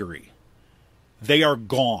scumbaggery. They are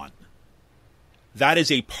gone. That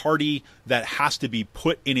is a party that has to be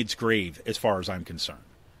put in its grave as far as I'm concerned.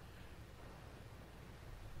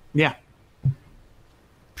 Yeah.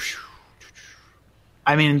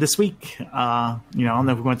 I mean, this week, I don't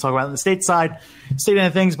know if we're going to talk about it on the state side, state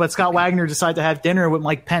of things, but Scott Wagner decided to have dinner with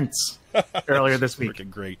Mike Pence earlier this week. Freaking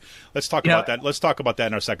great. Let's talk about that. Let's talk about that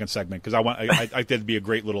in our second segment, because I think it'd be a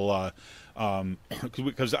great little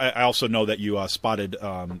because I also know that you spotted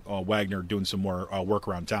Wagner doing some more work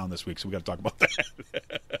around town this week, so we got to talk about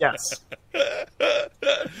that. Yes.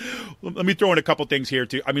 Let me throw in a couple things here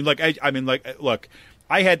too. Look.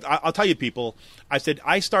 I'll tell you, people, I said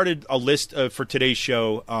I started a list for today's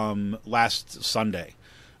show last Sunday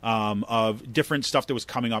of different stuff that was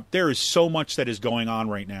coming up. There is so much that is going on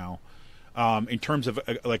right now in terms of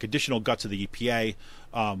additional guts of the EPA.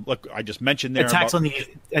 Look, I just mentioned there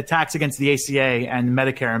attacks against the ACA and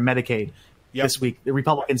Medicare and Medicaid this week. The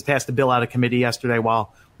Republicans passed a bill out of committee yesterday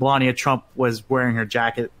while Melania Trump was wearing her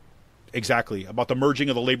jacket. Exactly, about the merging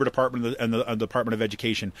of the Labor Department and the Department of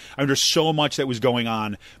Education. I mean, there's so much that was going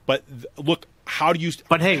on. But look, how do you...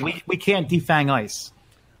 But hey, we can't defang ICE.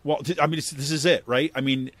 Well, I mean, this is it, right? I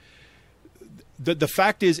mean, the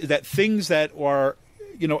fact is that things that are,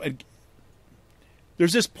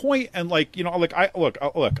 there's this point, and I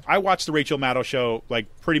watched the Rachel Maddow show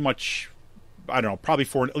pretty much, I don't know, probably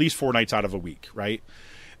at least 4 nights out of a week, right?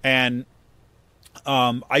 And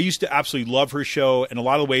I used to absolutely love her show in a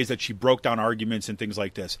lot of ways that she broke down arguments and things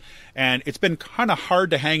like this. And it's been kind of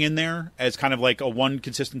hard to hang in there as kind of like a one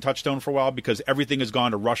consistent touchstone for a while, because everything has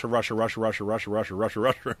gone to Russia,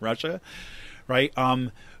 right?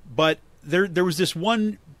 But there was this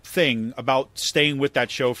one thing about staying with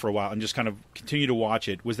that show for a while and just kind of continue to watch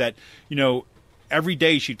it, was that, every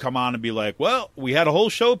day she'd come on and be like, well, we had a whole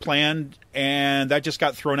show planned and that just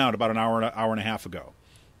got thrown out about an hour and a half ago,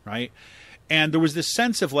 right? And there was this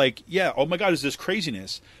sense of oh my God, is this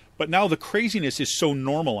craziness? But now the craziness is so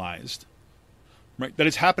normalized, right, that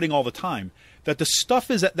it's happening all the time, that the stuff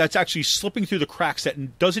that's actually slipping through the cracks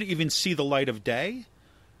that doesn't even see the light of day,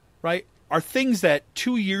 right, are things that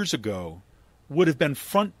 2 years ago would have been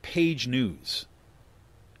front page news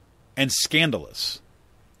and scandalous.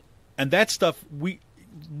 And that stuff,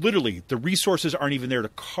 literally, the resources aren't even there to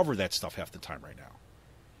cover that stuff half the time right now.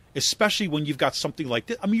 Especially when you've got something like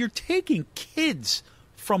this. I mean, you're taking kids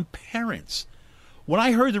from parents. When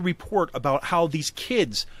I heard the report about how these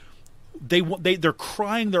kids, they're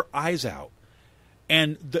crying their eyes out,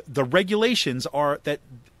 and the regulations are that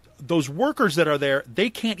those workers that are there, they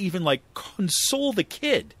can't even like console the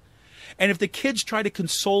kid. And if the kids try to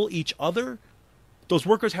console each other, those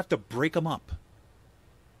workers have to break them up.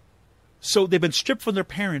 So they've been stripped from their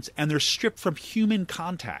parents, and they're stripped from human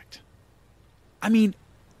contact. I mean,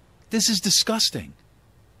 this is disgusting.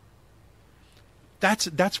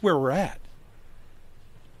 That's where we're at.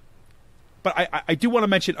 But I do want to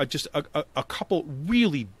mention just a couple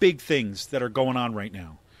really big things that are going on right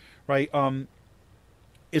now, right?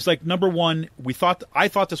 It's like, number one, I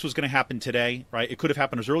thought this was going to happen today, right? It could have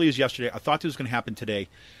happened as early as yesterday. I thought this was going to happen today.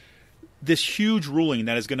 This huge ruling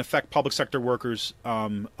that is going to affect public sector workers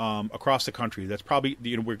across the country. That's probably,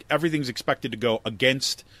 everything's expected to go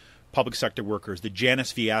against public sector workers. The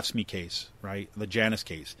Janus v. AFSCME case, right? The Janus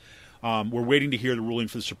case. We're waiting to hear the ruling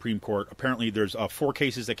from the Supreme Court. Apparently, there's 4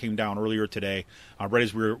 cases that came down earlier today, right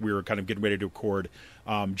as we were kind of getting ready to record.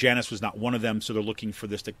 Janus was not one of them, so they're looking for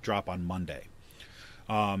this to drop on Monday.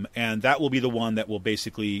 And that will be the one that will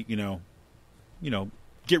basically,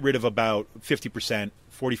 get rid of about 50%,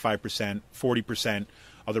 45%, 40%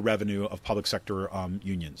 of the revenue of public sector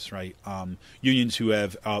unions, right? Unions who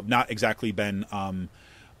have not exactly been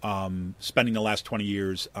spending the last 20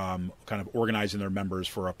 years kind of organizing their members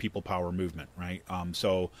for a people power movement, right?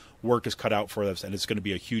 So work is cut out for this, and it's going to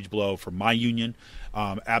be a huge blow for my union,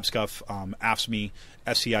 ABSCUF, AFSCME,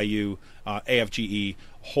 SEIU, AFGE,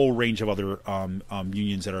 whole range of other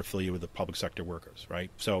unions that are affiliated with the public sector workers,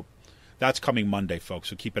 right? So that's coming Monday, folks,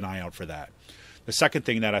 so keep an eye out for that. The second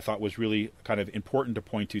thing that I thought was really kind of important to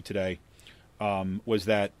point to today was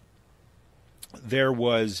that there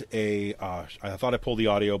was I thought I pulled the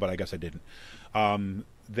audio, but I guess I didn't.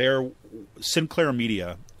 Sinclair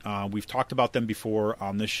Media, we've talked about them before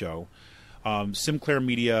on this show. Sinclair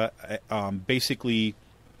Media basically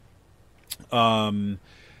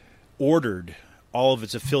ordered all of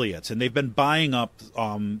its affiliates, and they've been buying up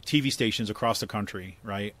TV stations across the country,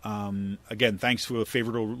 right? Again, thanks to a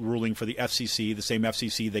favorable ruling for the FCC, the same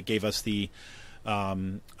FCC that gave us the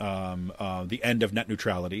end of net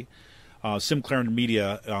neutrality. Sinclair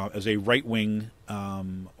Media is a right-wing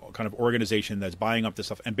kind of organization that's buying up this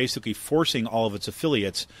stuff and basically forcing all of its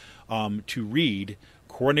affiliates to read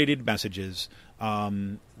coordinated messages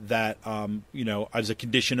that, as a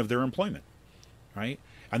condition of their employment, right?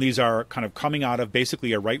 And these are kind of coming out of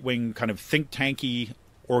basically a right-wing kind of think tanky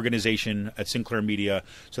organization at Sinclair Media,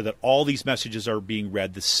 so that all these messages are being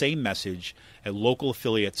read, the same message at local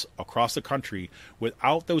affiliates across the country,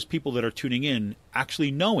 without those people that are tuning in actually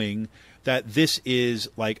knowing that this is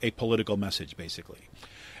like a political message, basically.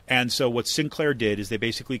 And so what Sinclair did is they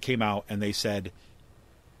basically came out and they said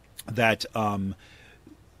that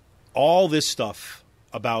all this stuff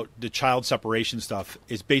about the child separation stuff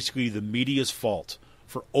is basically the media's fault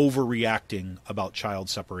for overreacting about child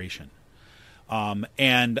separation.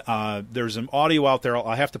 And there's some audio out there.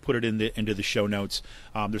 I have to put it into the show notes.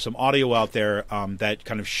 There's some audio out there that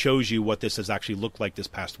kind of shows you what this has actually looked like this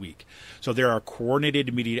past week. So there are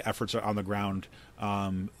coordinated media efforts on the ground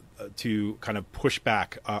to kind of push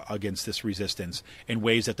back against this resistance in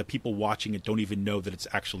ways that the people watching it don't even know that it's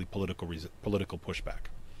actually political pushback.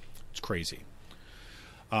 It's crazy.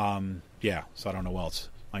 Yeah, so I don't know what else.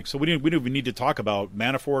 So we don't even need to talk about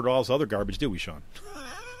Manafort or all this other garbage, do we, Sean?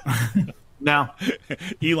 No.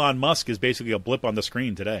 Elon Musk is basically a blip on the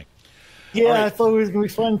screen today. Yeah, right. I thought it was going to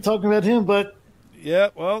be fun talking about him, but...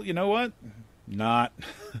 Yeah, well, you know what? Not.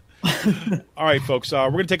 All right, folks, we're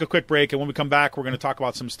going to take a quick break, and when we come back, we're going to talk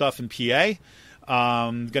about some stuff in PA.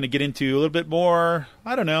 Going to get into a little bit more,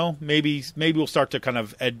 I don't know, maybe we'll start to kind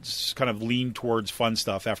of lean towards fun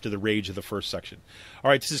stuff after the rage of the first section. All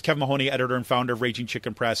right, this is Kevin Mahoney, editor and founder of Raging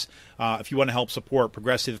Chicken Press. If you want to help support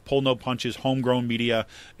progressive, pull no punches, homegrown media,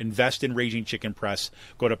 invest in Raging Chicken Press,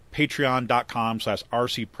 go to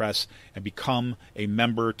patreon.com/rcpress and become a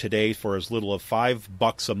member today for as little as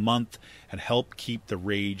 $5 a month and help keep the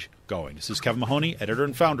rage going. This is Kevin Mahoney, editor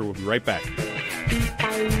and founder. We'll be right back.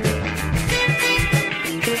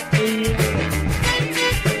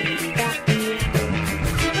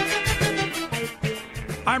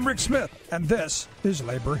 I'm I'm Rick Smith, and this is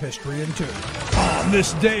Labor History in 2. On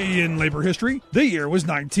this day in labor history, the year was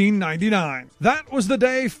 1999. That was the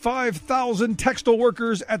day 5,000 textile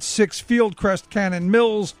workers at 6 Fieldcrest Cannon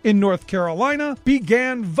Mills in North Carolina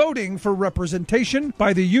began voting for representation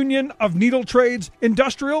by the Union of Needle Trades,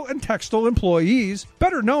 Industrial and Textile Employees,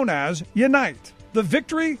 better known as UNITE. The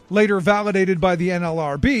victory, later validated by the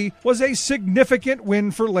NLRB, was a significant win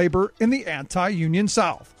for labor in the anti-union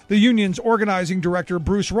South. The union's organizing director,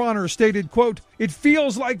 Bruce Rauner, stated, quote, "It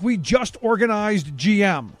feels like we just organized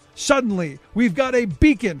GM. Suddenly, we've got a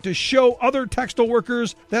beacon to show other textile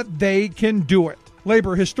workers that they can do it."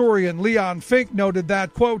 Labor historian Leon Fink noted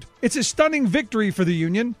that, quote, "It's a stunning victory for the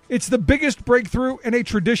union. It's the biggest breakthrough in a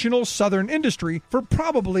traditional Southern industry for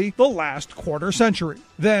probably the last quarter century."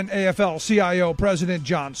 Then AFL-CIO President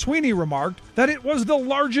John Sweeney remarked that it was the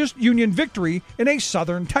largest union victory in a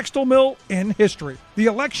Southern textile mill in history. The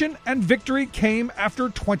election and victory came after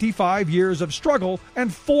 25 years of struggle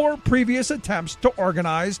and 4 previous attempts to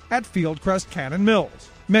organize at Fieldcrest Cannon Mills.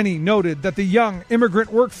 Many noted that the young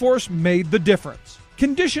immigrant workforce made the difference.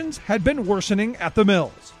 Conditions had been worsening at the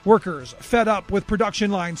mills. Workers, fed up with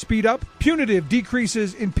production line speed-up, punitive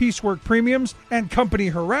decreases in piecework premiums, and company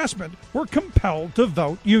harassment, were compelled to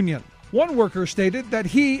vote union. One worker stated that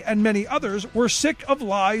he and many others were sick of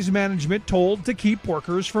lies management told to keep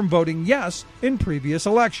workers from voting yes in previous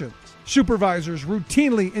elections. Supervisors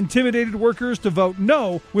routinely intimidated workers to vote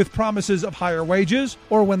no with promises of higher wages,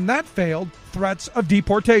 or when that failed, threats of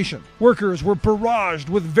deportation. Workers were barraged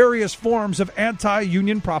with various forms of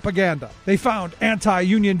anti-union propaganda. They found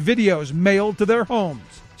anti-union videos mailed to their homes.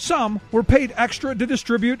 Some were paid extra to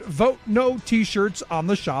distribute Vote No t-shirts on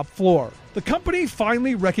the shop floor. The company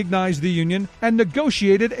finally recognized the union and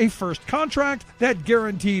negotiated a first contract that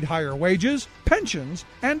guaranteed higher wages, pensions,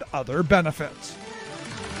 and other benefits.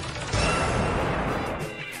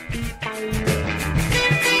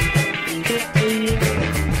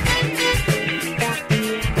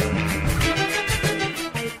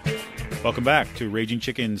 Welcome back to Raging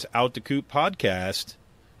Chicken's Out the Coop podcast.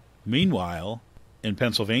 Meanwhile, in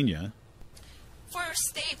Pennsylvania, for a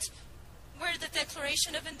state where the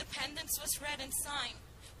Declaration of Independence was read and signed,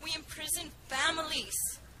 we imprisoned families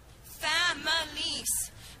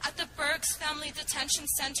at the Berks Family Detention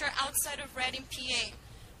Center outside of Reading, PA.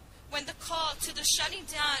 When the call to the shutting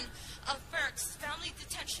down of Berks Family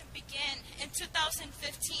Detention began in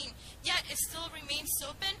 2015, yet it still remains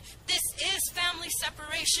open, this is family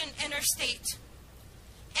separation in our state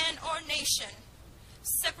and our nation.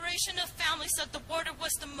 Separation of families at the border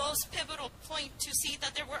was the most pivotal point to see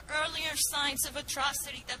that there were earlier signs of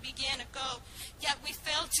atrocity that began ago, yet we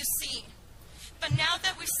failed to see. But now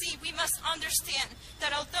that we see, we must understand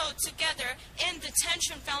that although together in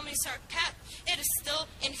detention families are kept, it is still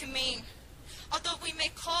inhumane. Although we may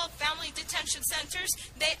call family detention centers,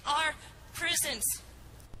 they are prisons.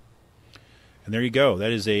 And there you go.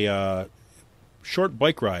 That is a short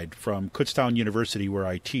bike ride from Kutztown University, where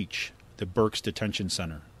I teach, the Berks Detention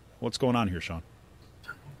Center. What's going on here, Sean?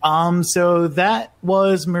 So that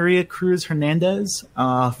was Maria Cruz Hernandez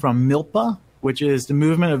from MILPA, which is the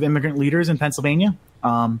Movement of Immigrant Leaders in Pennsylvania.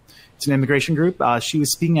 It's an immigration group. She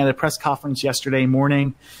was speaking at a press conference yesterday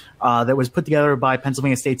morning that was put together by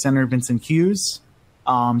Pennsylvania State Senator Vincent Hughes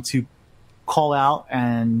to call out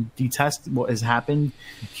and detest what has happened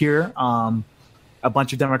here. A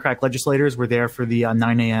bunch of Democratic legislators were there for the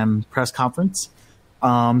 9 a.m. press conference.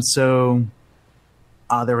 So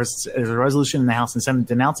there was a resolution in the House and Senate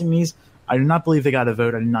denouncing these. I do not believe they got a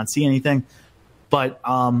vote. I did not see anything. But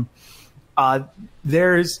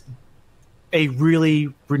there's a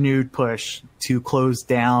really renewed push to close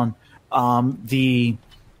down the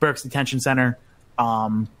Berks Detention Center.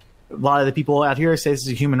 A lot of the people out here say this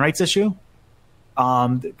is a human rights issue.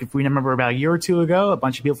 If we remember about a year or two ago, a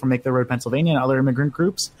bunch of people from Make the Road Pennsylvania and other immigrant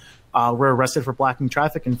groups were arrested for blocking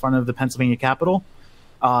traffic in front of the Pennsylvania Capitol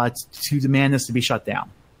to demand this to be shut down.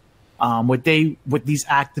 What these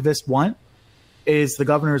activists want is the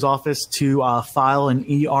governor's office to file an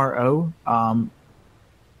ERO,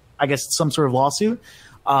 I guess some sort of lawsuit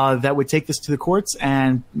that would take this to the courts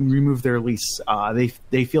and remove their lease.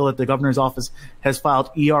 They feel that the governor's office has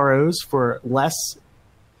filed EROs for less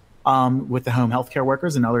with the home health care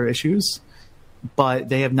workers and other issues, but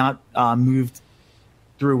they have not moved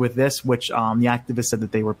through with this, which the activists said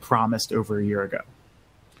that they were promised over a year ago,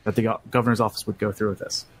 that the governor's office would go through with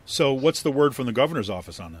this. So what's the word from the governor's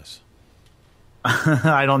office on this?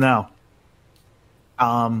 I don't know.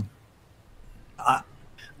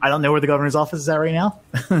 I don't know where the governor's office is at right now,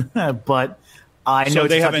 but I know so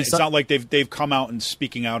they haven't. It's not like they've come out and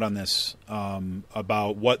speaking out on this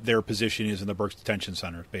about what their position is in the Berks Detention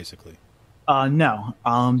Center, basically. No.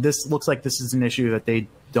 This looks like this is an issue that they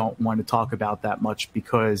don't want to talk about that much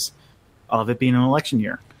because of it being an election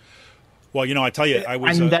year. Well, I tell you, I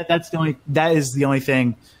was. And that is the only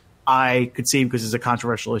thing I could see because it's a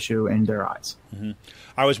controversial issue in their eyes. Mm-hmm.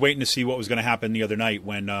 I was waiting to see what was going to happen the other night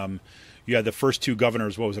when you had the first two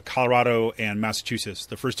governors. What was it, Colorado and Massachusetts?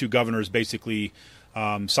 The first two governors basically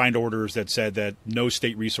signed orders that said that no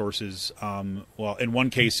state resources. Well, in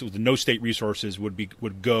one case, it was no state resources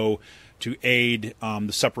would go to aid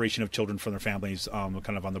the separation of children from their families,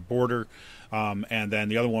 kind of on the border. And then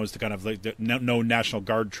the other one was to kind of like no National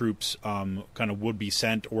Guard troops kind of would be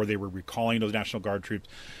sent, or they were recalling those National Guard troops.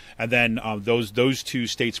 And then those two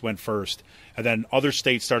states went first, and then other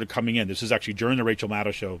states started coming in. This is actually during the Rachel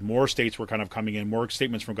Maddow show. More states were kind of coming in. More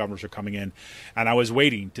statements from governors were coming in, and I was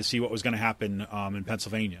waiting to see what was going to happen in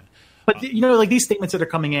Pennsylvania. But like these statements that are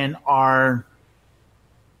coming in are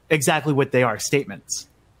exactly what they are, statements.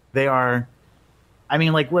 They are. I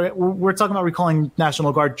mean, like we're talking about recalling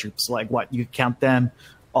National Guard troops. Like what? You count them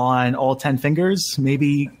on all 10 fingers,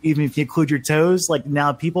 maybe even if you include your toes. Like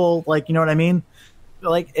now, people like what I mean.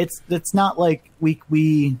 Like it's not like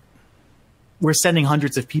we're sending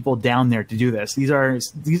hundreds of people down there to do this. These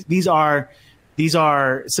are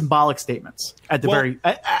symbolic statements at the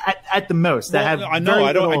at the most. That have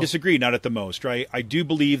I disagree. Not at the most, right? I do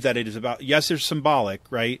believe that it is about they're symbolic,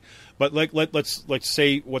 right? But let's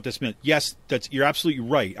say what this meant. Yes, you're absolutely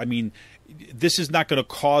right. I mean, this is not going to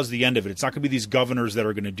cause the end of it. It's not going to be these governors that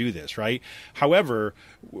are going to do this, right? However,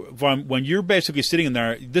 when you're basically sitting in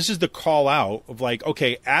there, this is the call out of like,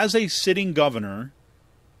 okay, as a sitting governor,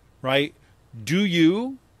 right? Do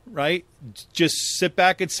you, right, just sit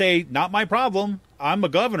back and say, not my problem. I'm a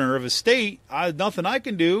governor of a state. Nothing I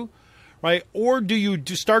can do, right? Or do you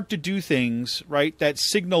start to do things, right, that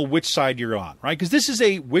signal which side you're on, right? Because this is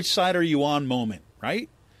a which side are you on moment, right?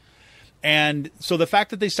 And so the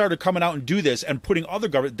fact that they started coming out and do this and putting other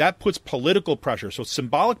government, that puts political pressure. So it's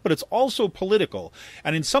symbolic, but it's also political.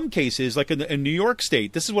 And in some cases, like in New York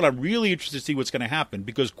State, this is what I'm really interested to see what's going to happen,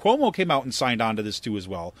 because Cuomo came out and signed on to this too as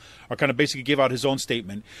well, or kind of basically gave out his own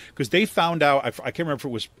statement, because they found out, I can't remember if it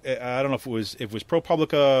was, I don't know if it was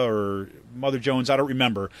ProPublica or Mother Jones, I don't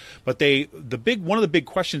remember, but one of the big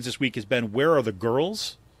questions this week has been, where are the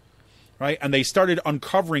girls? Right, and they started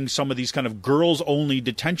uncovering some of these kind of girls-only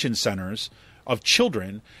detention centers of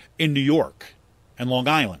children in New York and Long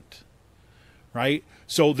Island, right?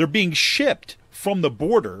 So they're being shipped from the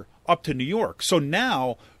border up to New York. So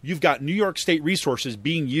now you've got New York State resources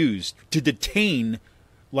being used to detain,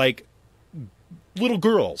 like, little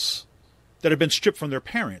girls that have been stripped from their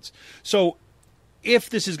parents. So if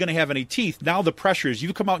this is going to have any teeth, now the pressure is,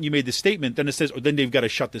 you come out and you made this statement, then it says, then they've got to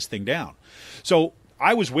shut this thing down. So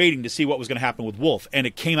I was waiting to see what was going to happen with Wolf, and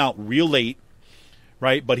it came out real late,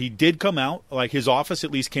 right? But he did come out, like his office at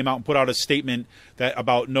least came out and put out a statement that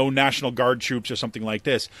about no National Guard troops or something like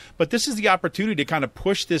this. But this is the opportunity to kind of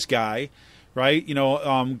push this guy, right?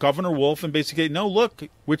 Governor Wolf, and basically, no, look,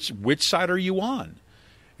 which side are you on?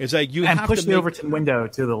 It's like you have to push the Overton window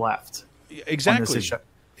to the left. Exactly.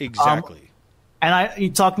 Exactly.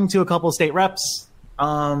 And talking to a couple of state reps,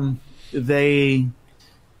 they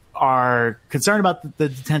are concerned about the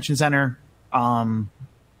detention center. They're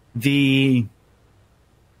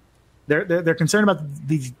concerned about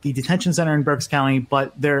the detention center in Berks County,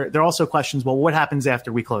 but there are also questions. Well, what happens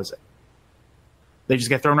after we close it? They just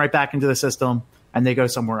get thrown right back into the system and they go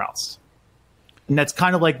somewhere else. And that's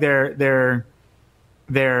kind of like their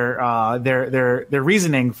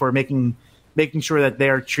reasoning for making sure that they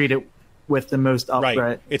are treated with the most upright.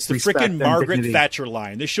 Right. It's the freaking Margaret Thatcher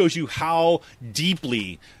line. This shows you how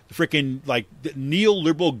deeply freaking like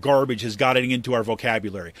neoliberal garbage has gotten into our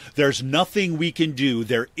vocabulary. There's nothing we can do.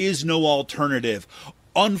 There is no alternative.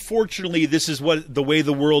 Unfortunately, this is the way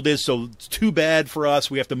the world is, so it's too bad for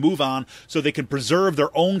us. We have to move on so they can preserve their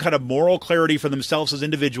own kind of moral clarity for themselves as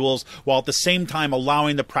individuals while at the same time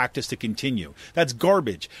allowing the practice to continue. That's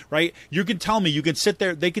garbage, right? You can tell me, they can sit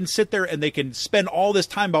there and they can spend all this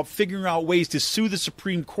time about figuring out ways to sue the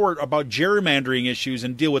Supreme Court about gerrymandering issues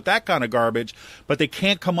and deal with that kind of garbage, but they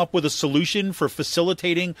can't come up with a solution for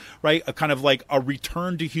facilitating, right, a kind of like a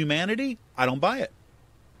return to humanity. I don't buy it.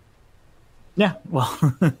 Yeah, well,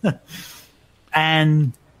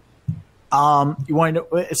 and you want to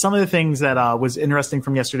know some of the things that was interesting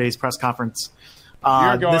from yesterday's press conference.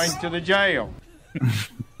 You're going to the jail.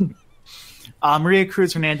 Maria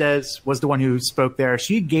Cruz Hernandez was the one who spoke there.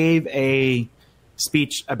 She gave a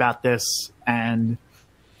speech about this, and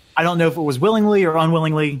I don't know if it was willingly or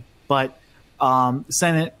unwillingly, but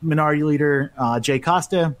Senate Minority Leader Jay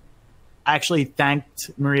Costa actually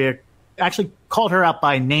thanked Maria, actually called her out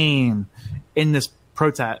by name in this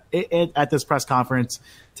protest at this press conference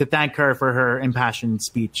to thank her for her impassioned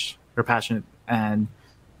speech, her passionate, and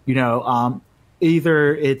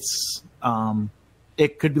either it's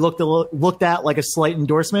it could be looked at like a slight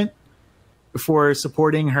endorsement for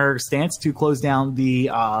supporting her stance to close down the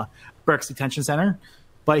Berks Detention Center,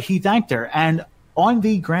 but he thanked her. And on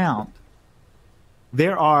the ground,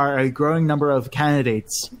 there are a growing number of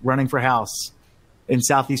candidates running for House in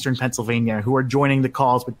southeastern Pennsylvania who are joining the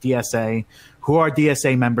calls with DSA, who are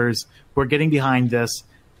DSA members, who are getting behind this,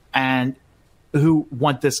 and who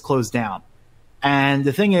want this closed down. And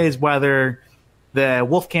the thing is, whether the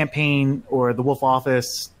Wolf campaign or the Wolf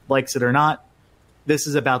office likes it or not, this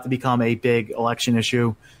is about to become a big election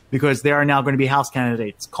issue because there are now going to be House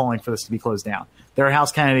candidates calling for this to be closed down. There are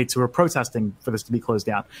House candidates who are protesting for this to be closed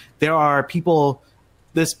down. There are people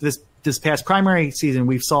this past primary season,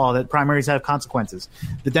 we saw that primaries have consequences.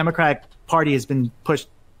 The Democratic Party has been pushed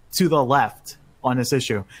to the left on this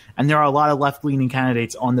issue. And there are a lot of left-leaning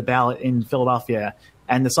candidates on the ballot in Philadelphia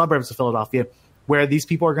and the suburbs of Philadelphia where these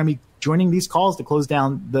people are going to be joining these calls to close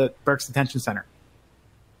down the Berks Detention Center.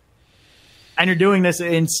 And you're doing this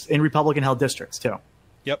in Republican-held districts, too.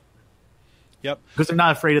 Yep. Because they're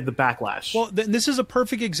not afraid of the backlash. Well, this is a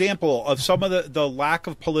perfect example of some of the lack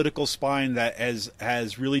of political spine that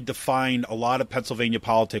has really defined a lot of Pennsylvania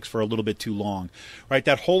politics for a little bit too long, right?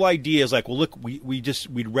 That whole idea is like, well, look,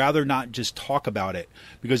 we'd rather not just talk about it,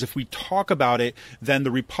 because if we talk about it, then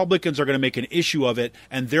the Republicans are going to make an issue of it,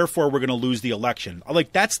 and therefore we're going to lose the election.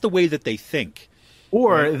 Like, that's the way that they think.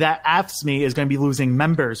 Or that AFSCME is going to be losing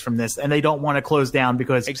members from this, and they don't want to close down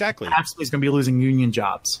because exactly AFSCME is going to be losing union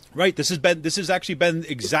jobs. Right. This has actually been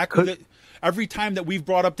exactly every time that we've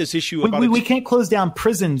brought up this issue about we can't close down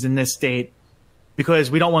prisons in this state because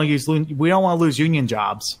we don't want to lose union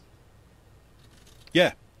jobs.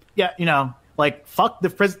 Yeah. Yeah. Like fuck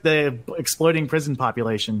the exploding prison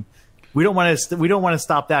population. We don't want to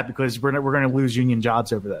stop that because we're going to lose union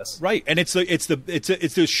jobs over this. Right, and it's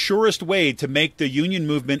the surest way to make the union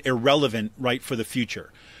movement irrelevant, right, for the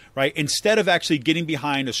future, right? Instead of actually getting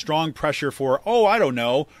behind a strong pressure for,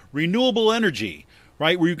 renewable energy,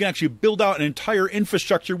 right, where you can actually build out an entire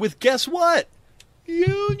infrastructure with, guess what?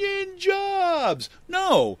 Union jobs.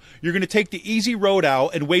 No, you're going to take the easy road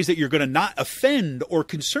out in ways that you're going to not offend or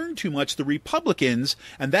concern too much the Republicans,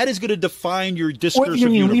 and that is going to define your discourse or the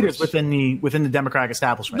union universe. leaders within the Democratic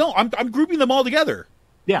establishment. No, I'm grouping them all together.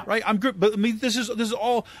 Yeah, right. But I mean, this is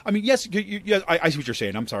all. I mean, yes, I see what you're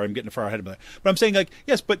saying. I'm sorry, I'm getting far ahead of that. But I'm saying, like,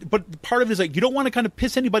 yes, but part of it is like you don't want to kind of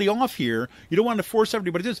piss anybody off here. You don't want to force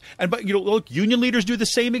everybody to do this. But look, union leaders do the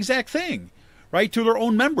same exact thing. Right, to their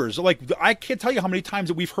own members. Like, I can't tell you how many times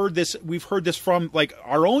that we've heard this from like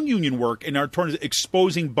our own union work in our terms of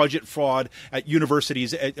exposing budget fraud at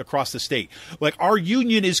universities across the state. Like, our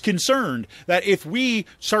union is concerned that if we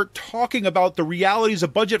start talking about the realities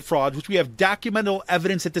of budget fraud, which we have documental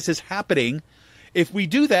evidence that this is happening, if we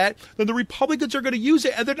do that, then the Republicans are going to use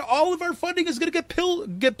it, and then all of our funding is going to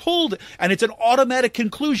get pulled, and it's an automatic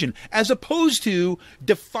conclusion, as opposed to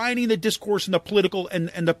defining the discourse and the political and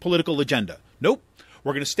the political agenda. Nope.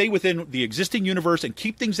 We're going to stay within the existing universe and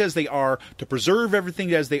keep things as they are, to preserve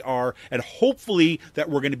everything as they are, and hopefully that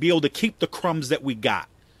we're going to be able to keep the crumbs that we got.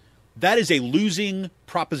 That is a losing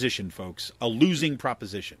proposition, folks. A losing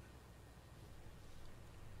proposition.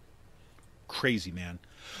 Crazy, man.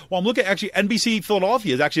 Well, I'm looking. Actually, NBC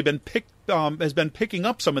Philadelphia has actually been picking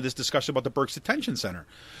up some of this discussion about the Berks Detention Center.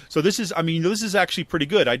 So this is actually pretty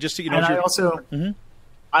good. I just And I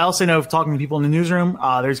also know, talking to people in the newsroom,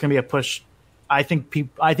 there's going to be a push. I think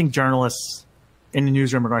journalists in the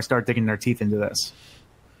newsroom are going to start digging their teeth into this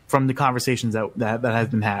from the conversations that has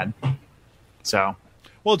been had. So.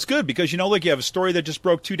 Well, it's good because, like you have a story that just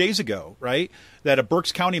broke 2 days ago, right? That a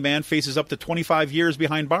Berks County man faces up to 25 years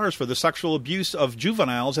behind bars for the sexual abuse of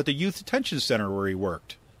juveniles at the youth detention center where he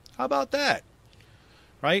worked. How about that?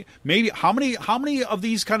 Right? Maybe how many of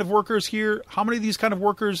these kind of workers here? How many of these kind of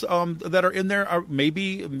workers that are in there are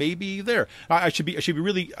maybe there? I should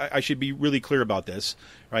be really clear about this,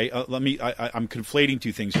 right? I'm conflating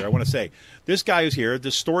two things here. I want to say this guy is here.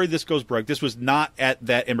 The story this goes broke. This was not at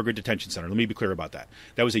that immigrant detention center. Let me be clear about that.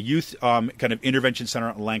 That was a youth kind of intervention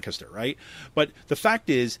center in Lancaster, right? But the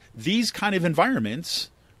fact is, these kind of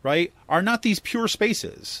environments, right, are not these pure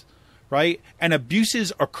spaces, right? And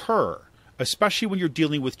abuses occur, especially when you're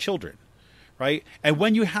dealing with children, right? And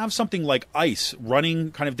when you have something like ICE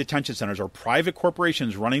running kind of detention centers, or private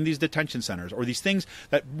corporations running these detention centers, or these things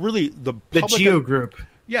that really the Geo Group.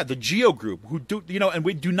 Yeah, the Geo group who do, and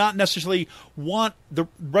we do not necessarily want the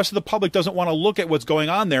rest of the public doesn't want to look at what's going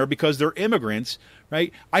on there because they're immigrants,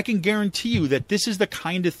 right? I can guarantee you that this is the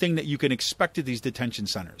kind of thing that you can expect at these detention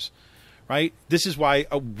centers, right? This is why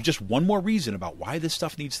just one more reason about why this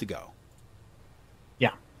stuff needs to go.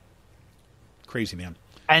 Yeah. Crazy, man.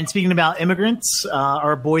 And speaking about immigrants,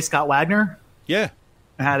 our boy Scott Wagner,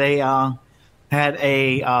 had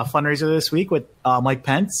a fundraiser this week with Mike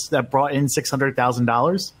Pence that brought in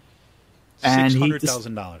 $600,000. And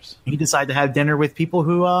 $600,000. He decided to have dinner with people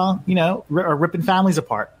who, are ripping families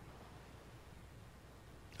apart.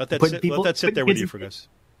 Let that sit there with you for us.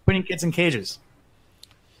 Putting kids in cages.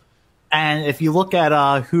 And if you look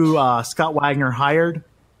at who Scott Wagner hired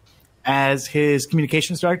as his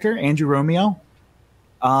communications director, Andrew Romeo,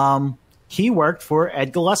 he worked for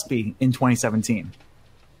Ed Gillespie in 2017.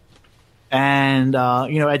 And,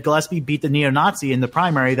 Ed Gillespie beat the neo-Nazi in the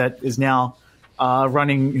primary that is now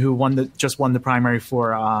running, who just won the primary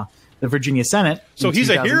for the Virginia Senate. So he's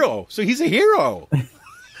a hero.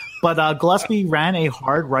 But Gillespie ran a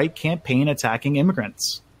hard right campaign attacking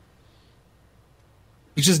immigrants.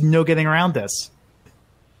 There's just no getting around this.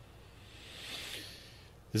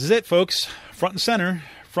 This is it, folks. Front and center.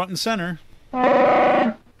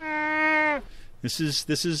 This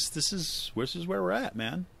is where we're at,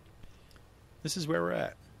 man. This is where we're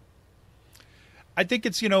at. I think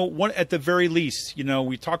it's, at the very least,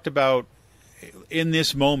 we talked about in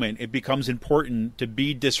this moment, it becomes important to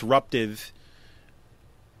be disruptive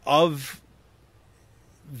of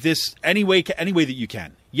this any way that you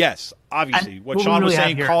can. Yes, obviously, what Sean was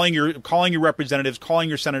saying, calling your representatives, calling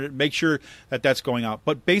your senator, make sure that that's going out.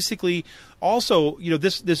 But basically, also,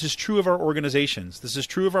 this is true of our organizations. This is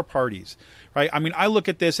true of our parties, right? I mean, I look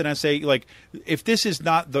at this and I say, like, if this is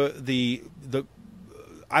not the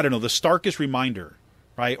I don't know, the starkest reminder,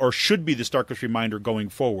 right, or should be the starkest reminder going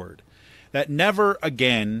forward, that never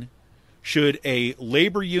again should a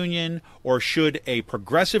labor union or should a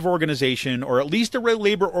progressive organization or at least a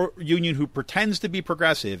labor union who pretends to be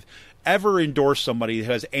progressive ever endorse somebody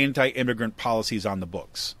who has anti-immigrant policies on the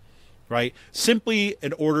books, right? Simply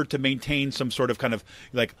in order to maintain some sort of kind of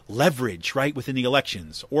like leverage, right, within the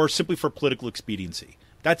elections or simply for political expediency.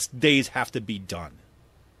 That's days have to be done.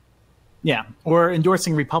 Yeah, or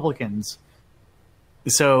endorsing Republicans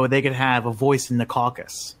so they could have a voice in the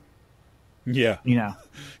caucus. Yeah.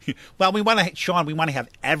 Well, we want to have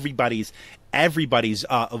everybody's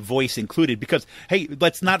voice included because, hey,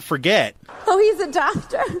 let's not forget. Oh, he's a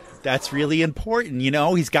doctor. That's really important.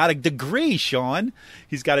 He's got a degree, Sean.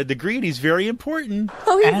 He's got a degree and he's very important.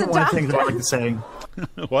 Oh, he's and a one doctor. of the things I like to say.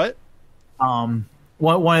 What?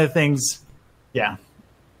 One of the things, yeah.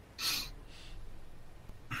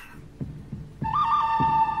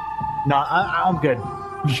 No, I'm good.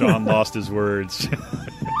 Sean lost his words.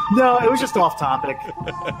 No, it was just off topic.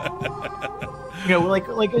 You look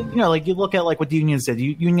at like what the unions did.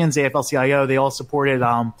 Unions, AFL-CIO, they all supported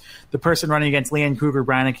the person running against Leanne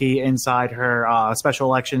Kruger-Branicki inside her special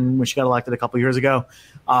election when she got elected a couple years ago.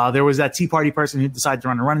 There was that Tea Party person who decided to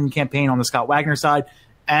run a running campaign on the Scott Wagner side,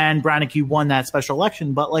 and Branicki won that special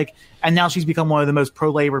election. And now she's become one of the most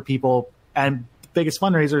pro-labor people and biggest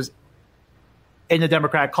fundraisers in the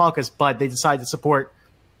Democratic caucus, but they decided to support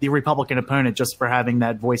the Republican opponent just for having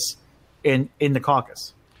that voice in the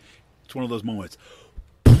caucus. It's one of those moments.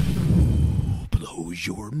 Blows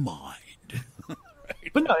your mind. Right?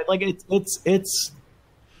 But no, like it's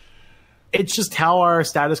just how our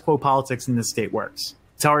status quo politics in this state works.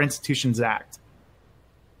 It's how our institutions act.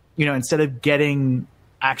 Instead of getting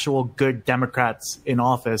actual good Democrats in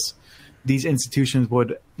office, these institutions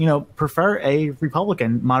would, prefer a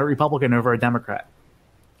moderate Republican over a Democrat.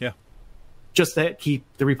 Yeah. Just to keep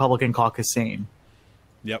the Republican caucus sane.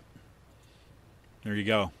 Yep. There you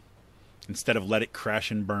go. Instead of let it crash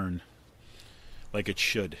and burn like it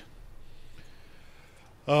should.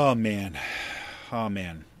 Oh, man.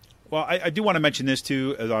 Well, I do want to mention this,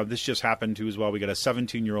 too. This just happened, too, as well. We got a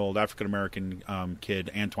 17-year-old African-American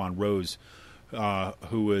kid, Antoine Rose,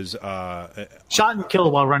 who was shot and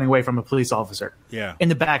killed while running away from a police officer. Yeah. In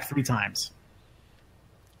the back 3 times.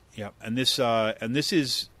 Yeah. And this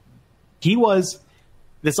is...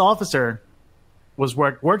 This officer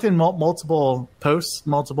worked in multiple posts,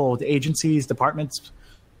 multiple agencies, departments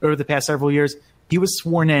over the past several years. He was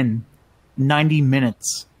sworn in 90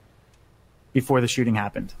 minutes before the shooting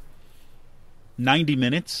happened. 90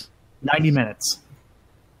 minutes? 90 minutes.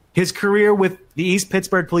 His career with the East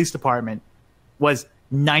Pittsburgh Police Department was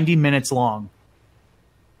 90 minutes long.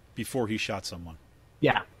 Before he shot someone?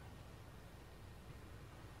 Yeah.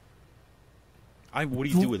 What do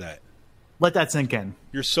you do with that? Let that sink in.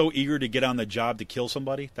 You're so eager to get on the job to kill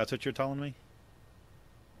somebody? That's what you're telling me?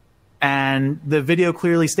 And the video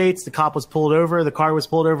clearly states the cop was pulled over. The car was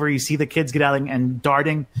pulled over. You see the kids get out and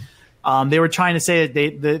darting. They were trying to say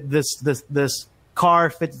that this car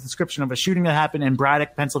fit the description of a shooting that happened in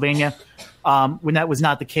Braddock, Pennsylvania. When that was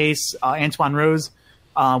not the case, Antoine Rose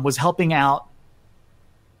was helping out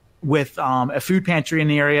with a food pantry in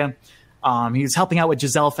the area. He was helping out with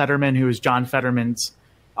Giselle Fetterman, who is John Fetterman's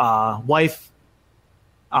wife.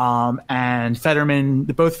 And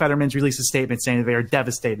both Fettermans released a statement saying that they are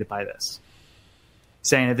devastated by this,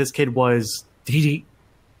 saying that this kid was, pretty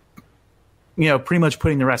much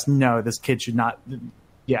putting the rest. No, this kid should not.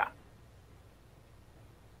 Yeah.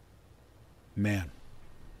 Man,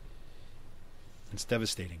 it's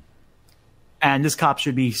devastating. And this cop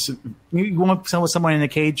should be. You want someone in a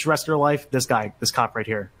cage the rest of their life? This cop right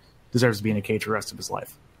here, deserves to be in a cage for the rest of his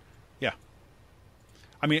life. Yeah.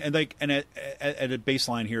 I mean, and at a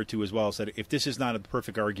baseline here too as well, is that if this is not a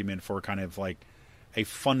perfect argument for kind of like a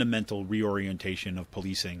fundamental reorientation of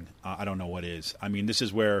policing, I don't know what is. I mean, this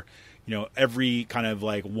is where, every kind of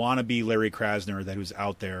like wannabe Larry Krasner that who's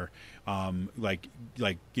out there,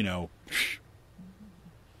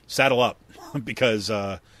 saddle up because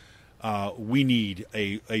we need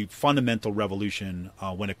a fundamental revolution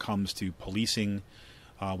when it comes to policing.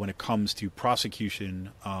 When it comes to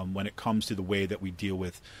prosecution, when it comes to the way that we deal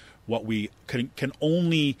with what we can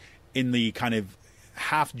only in the kind of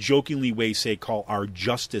half-jokingly way call our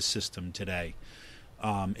justice system today.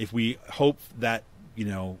 If we hope that,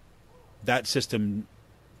 that system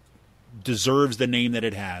deserves the name that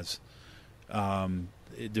it has,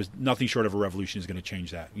 there's nothing short of a revolution is going to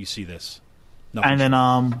change that. You see this. Nothing and then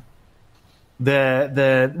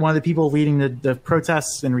the one of the people leading the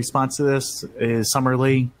protests in response to this is Summer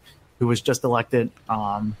Lee, who was just elected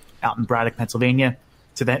out in Braddock, Pennsylvania,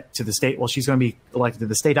 to the state. Well, she's going to be elected to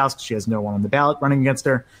the state house because she has no one on the ballot running against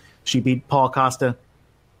her. She beat Paul Costa.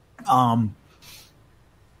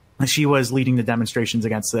 She was leading the demonstrations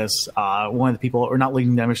against this. One of the people, or not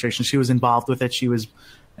leading the demonstrations, she was involved with it. She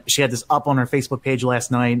had this up on her Facebook page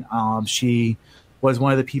last night. She was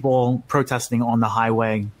one of the people protesting on the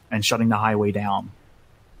highway and shutting the highway down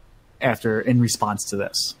in response to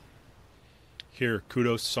this. Here,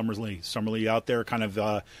 kudos to Summer Lee. Summer Lee out there kind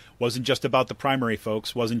of wasn't just about the primary,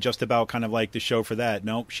 folks. Wasn't just about kind of like the show for that.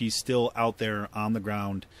 Nope, she's still out there on the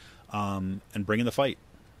ground and bringing the fight.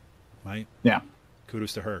 Right? Yeah.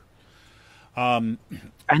 Kudos to her. And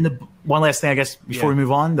one last thing, I guess, before we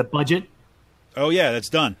move on, the budget. Oh, yeah, that's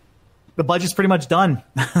done. The budget's pretty much done.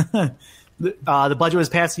 The budget was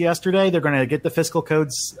passed yesterday. They're going to get the fiscal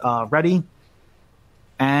codes ready.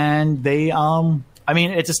 And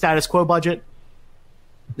it's a status quo budget.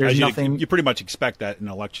 There's nothing. You pretty much expect that in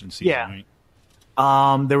election season,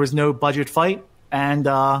 right? There was no budget fight. And,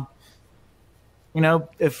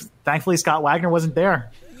 thankfully Scott Wagner wasn't there.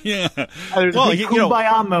 Yeah. There's a big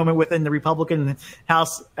kumbaya moment within the Republican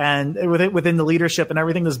House and within the leadership and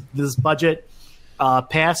everything. This budget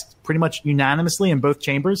passed pretty much unanimously in both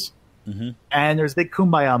chambers. Mm-hmm. And there's a big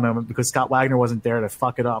kumbaya moment because Scott Wagner wasn't there to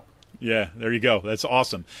fuck it up. Yeah, there you go. That's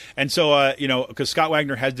awesome. And so, because Scott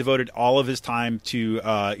Wagner has devoted all of his time to,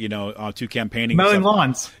 to campaigning, mowing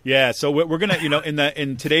lawns. Yeah. So we're gonna,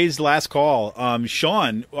 in today's last call,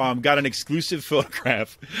 Sean got an exclusive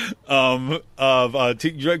photograph of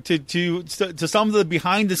to some of the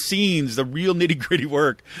behind the scenes, the real nitty gritty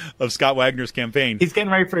work of Scott Wagner's campaign. He's getting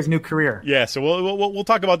ready for his new career. Yeah. So we'll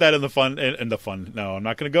talk about that in the fun. No, I'm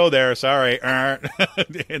not going to go there. Sorry.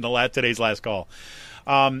 In today's last call.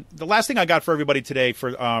 The last thing I got for everybody today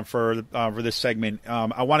for this segment,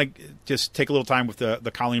 I want to just take a little time with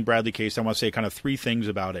the Colleen Bradley case. I want to say kind of three things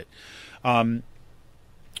about it. First,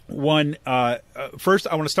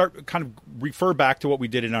 I want to start kind of refer back to what we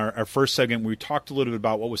did in our first segment. We talked a little bit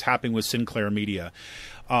about what was happening with Sinclair Media,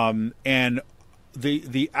 and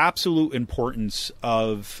the absolute importance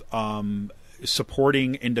of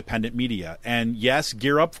supporting independent media. And yes,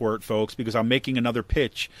 gear up for it, folks, because I'm making another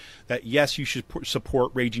pitch that yes, you should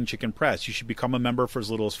support Raging Chicken Press. You should become a member for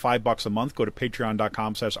as little as $5 a month. Go to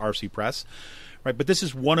patreon.com/rcpress. Right, but this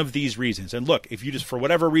is one of these reasons. And look, if you just, for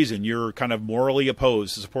whatever reason, you're kind of morally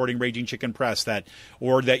opposed to supporting Raging Chicken Press,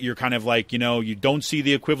 or that you're kind of like, you don't see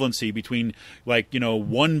the equivalency between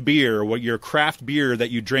one beer, your craft beer that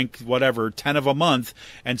you drink, 10 of a month,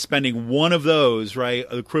 and spending one of those, right,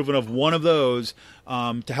 equivalent of one of those,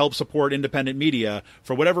 to help support independent media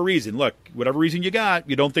for whatever reason. Look, whatever reason you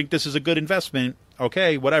don't think this is a good investment.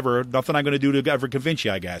 Okay, whatever. Nothing I'm going to do to ever convince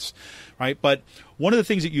you, I guess. Right. But one of the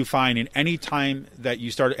things that you find in any time that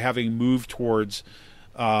you start having moved towards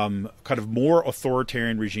kind of more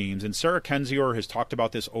authoritarian regimes. And Sarah Kendzior has talked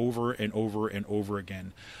about this over and over and over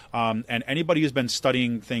again. And anybody who's been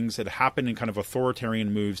studying things that happen in kind of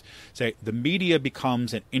authoritarian moves say the media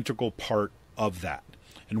becomes an integral part of that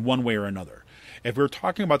in one way or another. If we're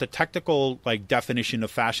talking about the technical definition of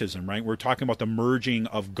fascism, right, we're talking about the merging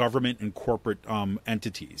of government and corporate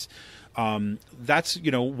entities. That's,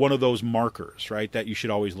 one of those markers, right, that you should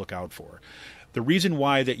always look out for. The reason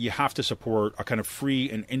why that you have to support a kind of free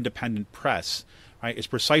and independent press, right, is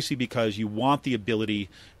precisely because you want the ability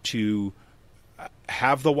to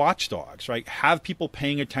have the watchdogs, right, have people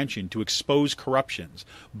paying attention to expose corruptions,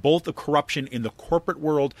 both the corruption in the corporate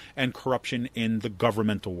world and corruption in the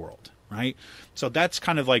governmental world. Right. So that's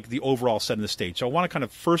kind of like the overall set of the stage. So I want to kind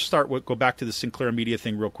of first go back to the Sinclair Media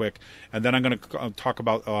thing real quick. And then I'm going to talk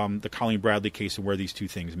about the Colleen Bradley case and where these two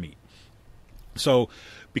things meet. So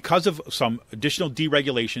because of some additional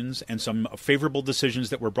deregulations and some favorable decisions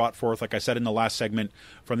that were brought forth, like I said in the last segment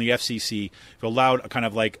from the FCC, it allowed a kind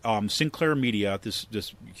of Sinclair Media, this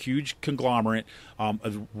huge conglomerate,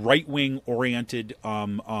 a right-wing oriented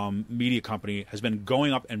media company, has been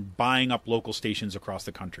going up and buying up local stations across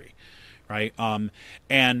the country. Right.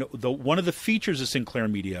 And one of the features of Sinclair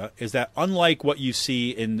Media is that unlike what you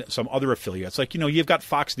see in some other affiliates, like, you've got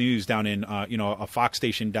Fox News down in, a Fox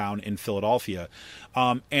station down in Philadelphia,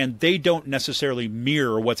 and they don't necessarily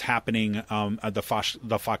mirror what's happening at the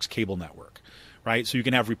Fox cable network. Right. So you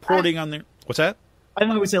can have reporting on there. What's that? I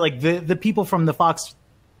would say the people from the Fox.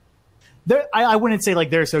 I wouldn't say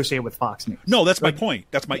they're associated with Fox News. No, that's my point.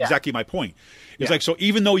 That's exactly my point. It's so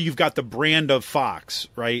even though you've got the brand of Fox,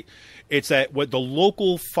 right, it's that what the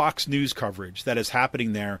local Fox News coverage that is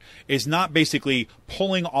happening there is not basically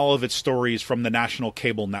pulling all of its stories from the national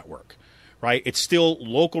cable network. Right. It's still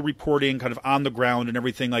local reporting kind of on the ground and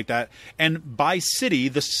everything like that. And by city,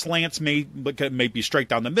 the slants may be straight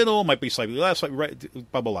down the middle, might be slightly left, slightly right,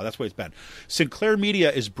 blah, blah, blah. That's what it's been. Sinclair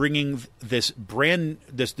Media is bringing this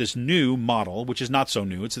this new model, which is not so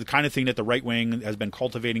new. It's the kind of thing that the right wing has been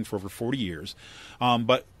cultivating for over 40 years.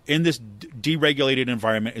 But in this deregulated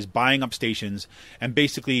environment is buying up stations and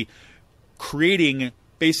basically creating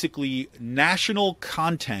national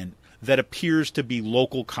content that appears to be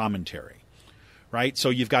local commentary. Right. So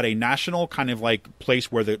you've got a national kind of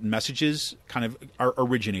place where the messages kind of are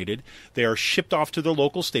originated. They are shipped off to the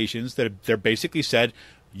local stations that they're basically said,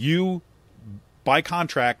 you by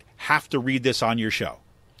contract have to read this on your show.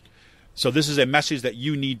 So this is a message that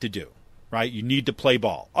you need to do. Right. You need to play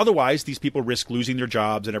ball. Otherwise, these people risk losing their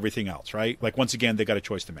jobs and everything else. Right. Once again, they got a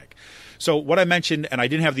choice to make. So what I mentioned, and I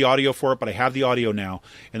didn't have the audio for it, but I have the audio now.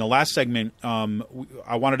 In the last segment,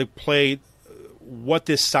 I wanted to play what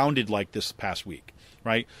this sounded like this past week,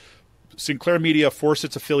 right? Sinclair Media forced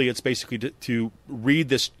its affiliates basically to read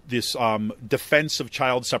this defense of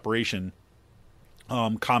child separation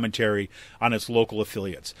commentary on its local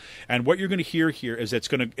affiliates. And what you're going to hear here is it's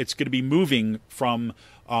going to be moving from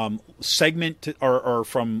segment to, or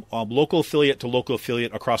from local affiliate to local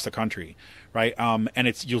affiliate across the country, right?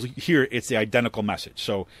 And you'll hear it's the identical message.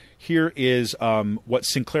 So here is what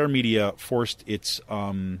Sinclair Media forced its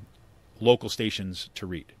local stations to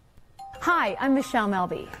read. Hi, I'm Michelle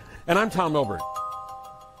Melby. And I'm Tom Milburn.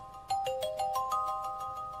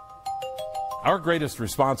 Our greatest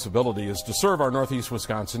responsibility is to serve our Northeast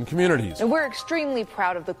Wisconsin communities. And we're extremely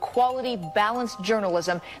proud of the quality, balanced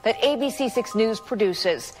journalism that ABC6 News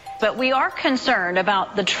produces. But we are concerned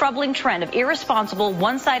about the troubling trend of irresponsible,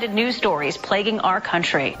 one-sided news stories plaguing our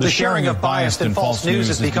country. The sharing of biased and false news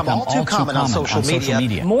has become all too common on social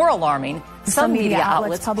media. More alarming, some media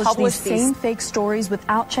outlets publish these same fake stories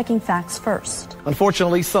without checking facts first.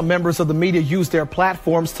 Unfortunately, some members of the media use their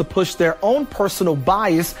platforms to push their own personal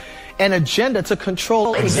bias and agenda to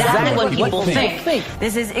control exactly what people think.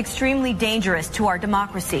 This is extremely dangerous to our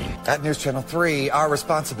democracy. At News Channel 3, our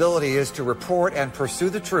responsibility is to report and pursue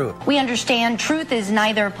the truth. We understand truth is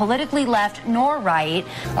neither politically left nor right.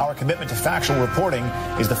 Our commitment to factual reporting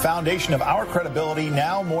is the foundation of our credibility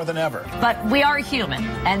now more than ever. But we are human,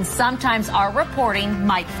 and sometimes our reporting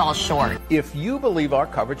might fall short. If you believe our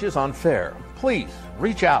coverage is unfair, please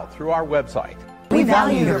reach out through our website. We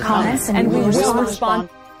value your comments and we will respond.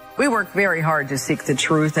 We work very hard to seek the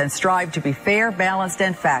truth and strive to be fair, balanced,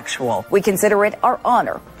 and factual. We consider it our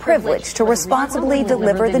honor, privilege to responsibly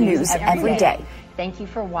deliver the news every day. Thank you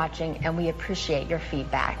for watching, and we appreciate your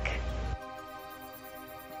feedback.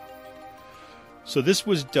 So this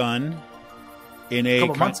was done in a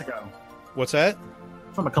couple months ago. What's that?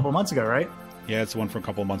 From a couple months ago, right? Yeah, it's the one from a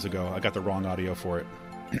couple months ago. I got the wrong audio for it.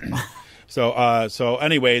 So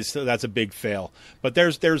anyways, that's a big fail. But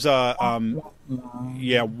there's a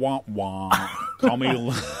wah wah. Call me. Yeah,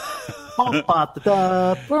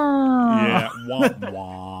 womp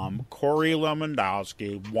womp. Corey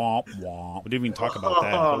Lewandowski, womp womp. We didn't even talk about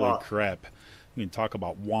that. Holy crap. We didn't talk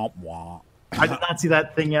about womp womp. I did not see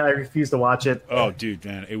that thing yet. I refuse to watch it. Oh, dude,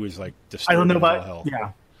 man. It was like disturbing. I don't know about hell.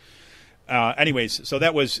 Yeah. Anyways, so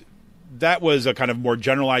that was a kind of more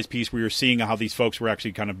generalized piece where you're seeing how these folks were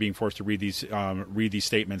actually kind of being forced to read these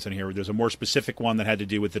statements in here. There's a more specific one that had to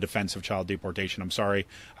do with the defense of child deportation. I'm sorry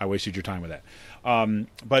I wasted your time with that.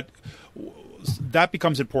 But that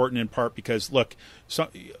becomes important in part because, look,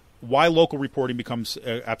 why local reporting becomes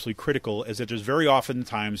absolutely critical is that there's very often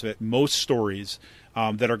times that most stories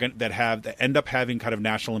that end up having kind of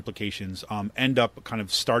national implications end up kind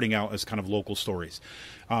of starting out as kind of local stories.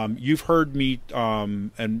 You've heard me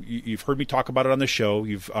and you've heard me talk about it on the show.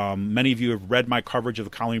 Many of you have read my coverage of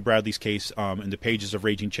the Colleen Bradley's case in the pages of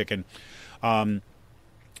Raging Chicken. And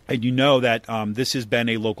you know that this has been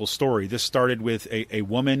a local story. This started with a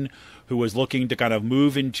woman who was looking to kind of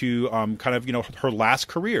move into kind of, her last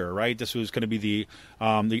career, right? This was going to be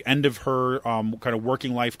the end of her kind of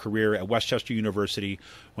working life career at Westchester University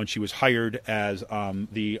when she was hired as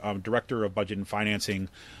the director of budget and financing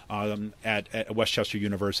at Westchester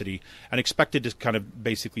University, and expected to kind of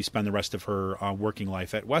basically spend the rest of her working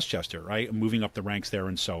life at Westchester, right? Moving up the ranks there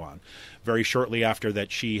and so on. Very shortly after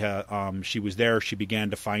that she was there, she began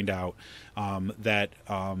to find out that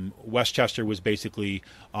Westchester was basically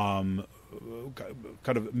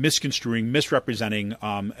kind of misconstruing, misrepresenting,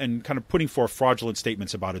 and kind of putting forth fraudulent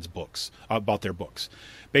statements about their books,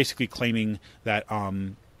 basically claiming that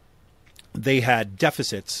they had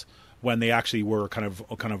deficits when they actually were kind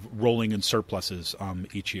of rolling in surpluses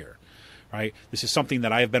each year, right? This is something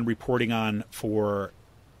that I have been reporting on for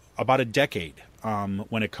about a decade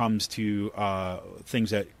when it comes to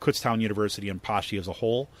things at Kutztown University and Pashi as a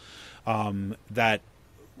whole. That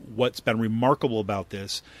what's been remarkable about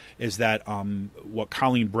this is that what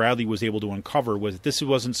Colleen Bradley was able to uncover was that this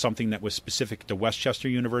wasn't something that was specific to Westchester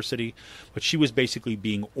University, but she was basically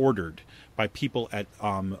being ordered by people at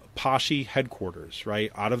Pashi headquarters,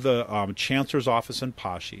 right, out of the chancellor's office in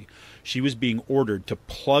Pashi. She was being ordered to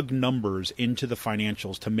plug numbers into the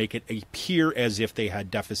financials to make it appear as if they had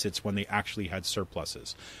deficits when they actually had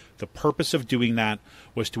surpluses. The purpose of doing that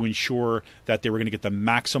was to ensure that they were going to get the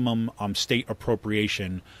maximum state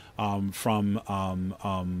appropriation from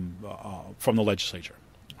the legislature.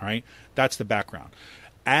 All right, that's the background.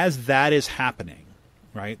 As that is happening,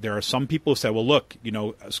 right, there are some people who say, "Well, look,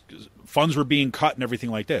 funds were being cut and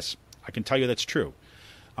everything like this." I can tell you that's true.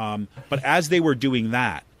 But as they were doing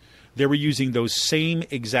that, they were using those same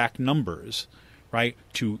exact numbers, right,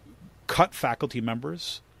 to cut faculty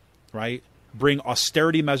members, right, bring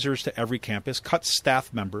austerity measures to every campus, cut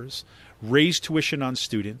staff members, raise tuition on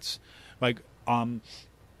students,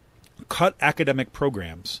 cut academic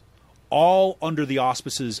programs, all under the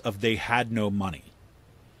auspices of they had no money,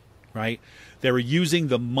 right? They were using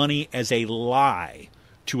the money as a lie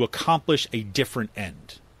to accomplish a different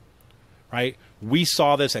end, right? We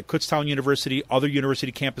saw this at Kutztown University. Other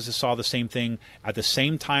university campuses saw the same thing at the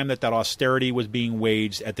same time that austerity was being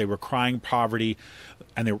waged, they were crying poverty,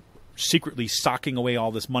 and they were secretly socking away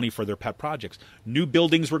all this money for their pet projects. New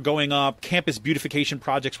buildings were going up, campus beautification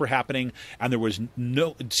projects were happening, and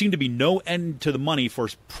it seemed to be no end to the money for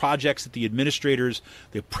projects that the administrators,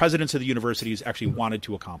 the presidents of the universities actually wanted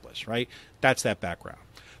to accomplish, right? That's that background.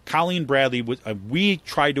 Colleen Bradley, we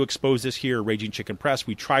tried to expose this here at Raging Chicken Press.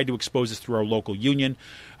 We tried to expose this through our local union,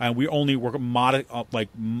 and we only were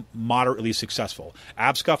moderately successful.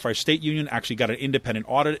 ABSCUF, our state union, actually got an independent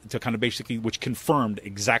audit to kind of basically, which confirmed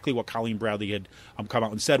exactly what Colleen Bradley had come out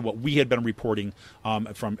and said, what we had been reporting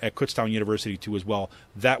from at Kutztown University too as well.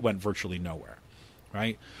 That went virtually nowhere,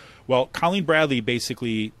 right? Well, Colleen Bradley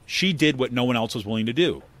basically, she did what no one else was willing to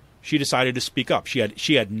do. She decided to speak up. She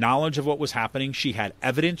had knowledge of what was happening. She had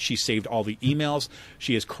evidence. She saved all the emails.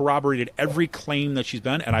 She has corroborated every claim that she's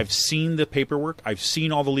done. And I've seen the paperwork. I've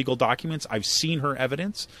seen all the legal documents. I've seen her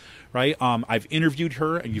evidence, right? I've interviewed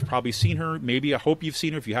her, and you've probably seen her. Maybe I hope you've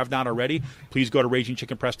seen her. If you have not already, please go to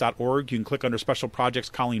ragingchickenpress.org. You can click under Special Projects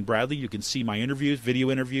Colleen Bradley. You can see my interviews,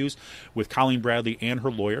 video interviews with Colleen Bradley and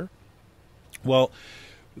her lawyer. Well,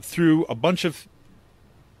 through a bunch of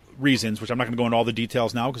reasons, which I'm not going to go into all the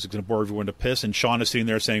details now because it's going to bore everyone to piss. And Sean is sitting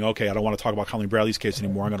there saying, okay, I don't want to talk about Colleen Bradley's case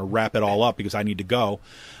anymore. I'm going to wrap it all up because I need to go.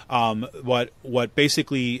 What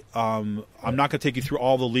basically, I'm not going to take you through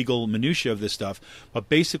all the legal minutiae of this stuff, but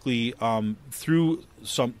basically through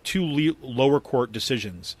two lower court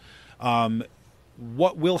decisions,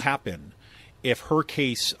 what will happen if her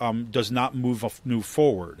case does not move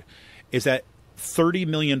forward is that 30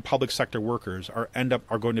 million public sector workers are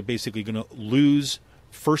going to lose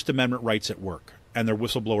First Amendment rights at work and their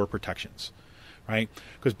whistleblower protections, right?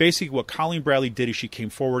 Because basically what Colleen Bradley did is she came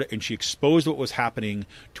forward and she exposed what was happening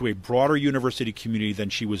to a broader university community than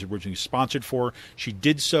she was originally sponsored for. She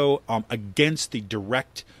did so against the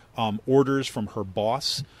direct orders from her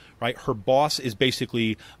boss, right? Her boss is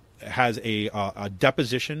basically has a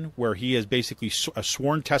deposition where he has basically a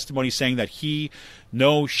sworn testimony saying that she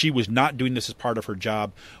was not doing this as part of her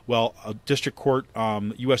job. Well, a district court,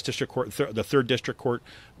 U.S. District Court, the third district court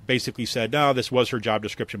basically said, no, this was her job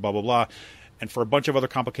description, blah, blah, blah. And for a bunch of other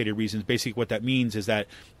complicated reasons, basically what that means is that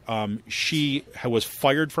she was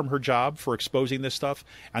fired from her job for exposing this stuff,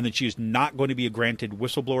 and that she is not going to be granted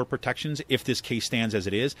whistleblower protections if this case stands as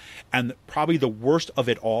it is. And probably the worst of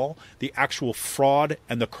it all, the actual fraud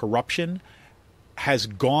and the corruption has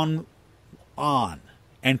gone on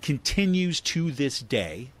and continues to this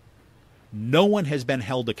day. No one has been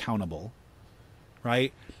held accountable,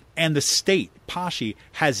 right? And the state, Pashi,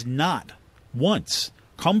 has not once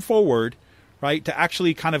come forward, right, to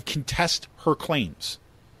actually kind of contest her claims,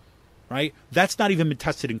 right? That's not even been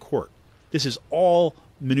tested in court. This is all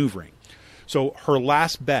maneuvering. So her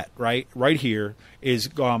last bet, right here, is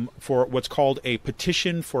for what's called a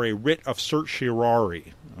petition for a writ of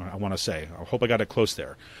certiorari, I want to say. I hope I got it close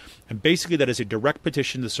there. And basically that is a direct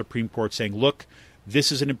petition to the Supreme Court saying, look,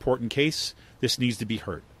 this is an important case. This needs to be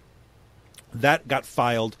heard. That got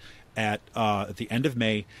filed at the end of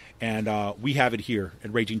May, and we have it here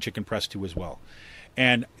at Raging Chicken Press 2 as well.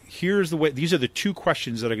 And here's the way. These are the two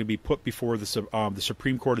questions that are going to be put before the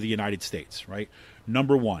Supreme Court of the United States, right?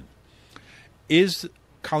 Number one, is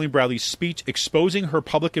Colleen Bradley's speech exposing her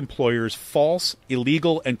public employers' false,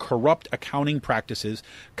 illegal, and corrupt accounting practices,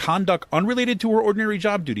 conduct unrelated to her ordinary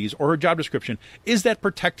job duties or her job description, is that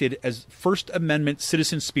protected as First Amendment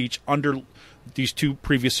citizen speech under these two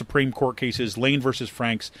previous Supreme Court cases, Lane versus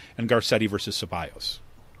Franks and Garcetti versus Ceballos?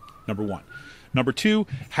 Number one. Number two,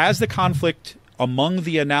 has the conflict among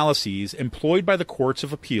the analyses employed by the courts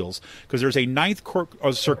of appeals, because there's a Ninth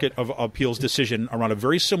Circuit of Appeals decision around a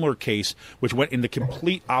very similar case which went in the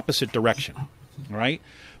complete opposite direction, all right?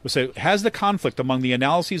 So has the conflict among the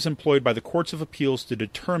analyses employed by the courts of appeals to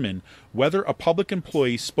determine whether a public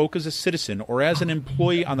employee spoke as a citizen or as an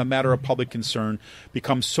employee on the matter of public concern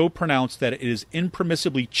become so pronounced that it is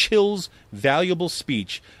impermissibly chills valuable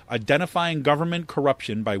speech identifying government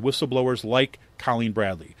corruption by whistleblowers like Colleen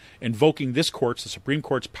Bradley, invoking this court's, the Supreme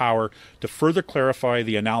Court's, power to further clarify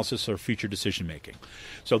the analysis of future decision-making.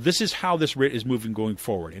 So this is how this writ is moving going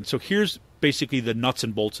forward. And so here's basically the nuts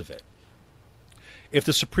and bolts of it. If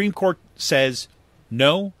the Supreme Court says,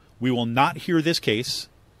 no, we will not hear this case,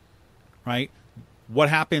 right, what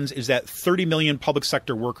happens is that 30 million public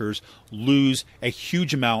sector workers lose a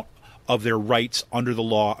huge amount of their rights under the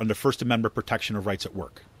law, under First Amendment protection of rights at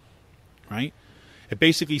work, right? It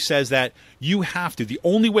basically says that you have to, the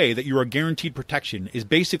only way that you are guaranteed protection is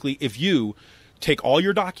basically if you take all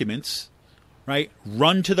your documents, right,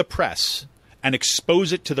 run to the press and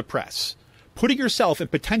expose it to the press, putting yourself in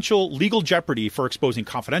potential legal jeopardy for exposing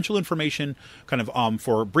confidential information, kind of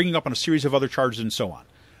for bringing up on a series of other charges and so on.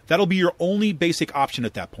 That'll be your only basic option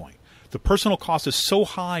at that point. The personal cost is so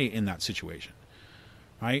high in that situation,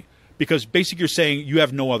 right? Because basically you're saying you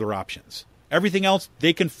have no other options. Everything else,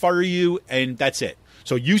 they can fire you and that's it.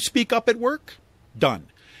 So you speak up at work, done.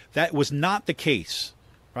 That was not the case,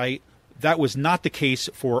 right? That was not the case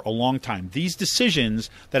for a long time. These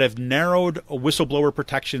decisions that have narrowed whistleblower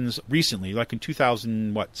protections recently, like in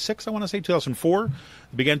 2006, I want to say 2004, it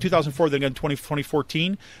began in 2004, then again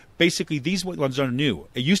 2014. Basically, these ones are new.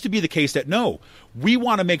 It used to be the case that no, we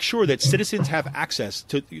want to make sure that citizens have access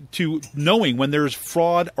to knowing when there's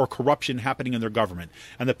fraud or corruption happening in their government,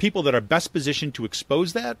 and the people that are best positioned to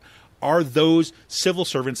expose that are those civil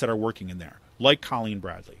servants that are working in there, like Colleen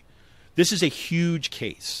Bradley. This is a huge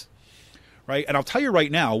case. Right, and I'll tell you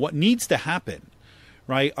right now what needs to happen,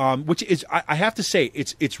 right? Which is, I have to say,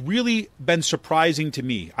 it's really been surprising to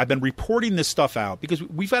me. I've been reporting this stuff out because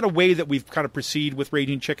we've had a way that we've kind of proceed with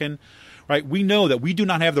Raging Chicken, right? We know that we do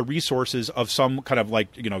not have the resources of some kind of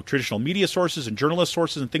like, you know, traditional media sources and journalist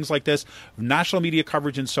sources and things like this, national media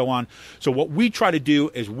coverage and so on. So what we try to do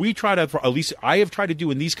is we try to, at least I have tried to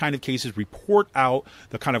do in these kind of cases, report out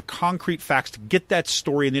the kind of concrete facts to get that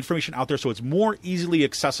story and the information out there so it's more easily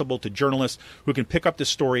accessible to journalists who can pick up this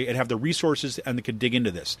story and have the resources and they can dig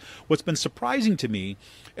into this. What's been surprising to me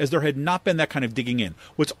is there had not been that kind of digging in.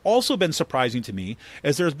 What's also been surprising to me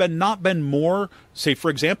is there's been not been more, say, for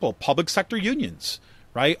example, public sector unions,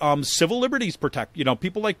 right? Civil liberties protect,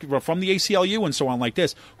 people like from the ACLU and so on like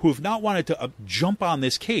this, who have not wanted to jump on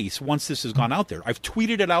this case once this has gone out there. I've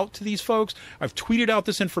tweeted it out to these folks. I've tweeted out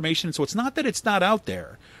this information. So it's not that it's not out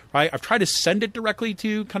there, right? I've tried to send it directly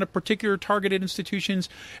to kind of particular targeted institutions,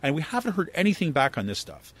 and we haven't heard anything back on this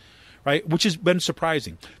stuff. Right, which has been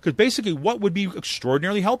surprising, because basically what would be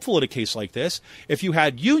extraordinarily helpful in a case like this, if you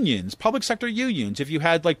had unions, public sector unions, if you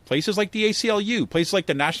had like places like the ACLU, places like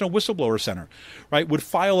the National Whistleblower Center, right, would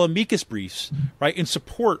file amicus briefs, right, in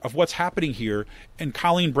support of what's happening here in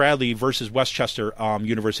Colleen Bradley versus Westchester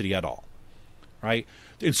University et al., right,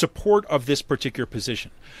 in support of this particular position,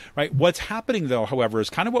 right. What's happening, though, however, is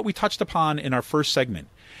kind of what we touched upon in our first segment,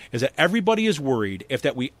 is that everybody is worried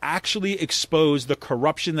that we actually expose the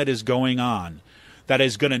corruption that is going on, that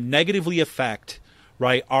is going to negatively affect,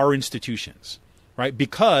 right, our institutions, right,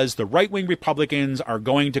 because the right-wing Republicans are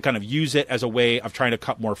going to kind of use it as a way of trying to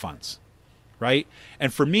cut more funds, right?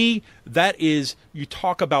 And for me, that is, you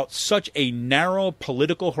talk about such a narrow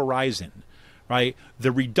political horizon, right?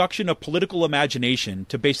 The reduction of political imagination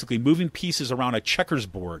to basically moving pieces around a checkers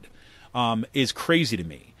board is crazy to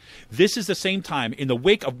me. This is the same time in the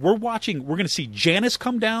wake of we're going to see Janus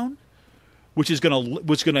come down, which is going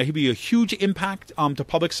to be a huge impact to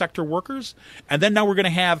public sector workers. And then now we're going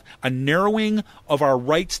to have a narrowing of our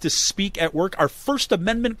rights to speak at work, our First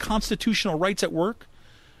Amendment constitutional rights at work,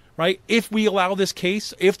 right? If we allow this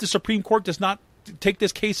case, if the Supreme Court does not take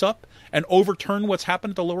this case up and overturn what's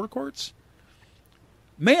happened at the lower courts,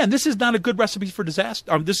 man, this is not a good recipe for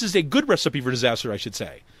disaster. This is a good recipe for disaster, I should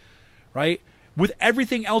say, right? With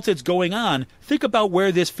everything else that's going on, think about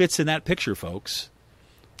where this fits in that picture, folks.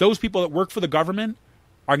 Those people that work for the government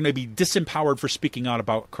are going to be disempowered for speaking out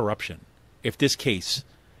about corruption if this case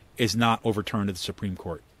is not overturned at the Supreme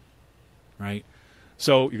Court, right?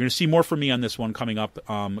 So you're going to see more from me on this one coming up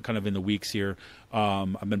kind of in the weeks here.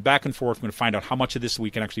 I've been back and forth. I'm going to find out how much of this we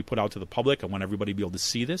can actually put out to the public. I want everybody to be able to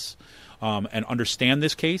see this and understand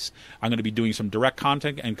this case. I'm going to be doing some direct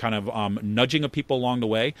content and kind of nudging of people along the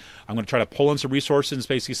way. I'm going to try to pull in some resources and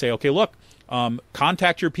basically say, okay, look,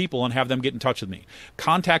 contact your people and have them get in touch with me.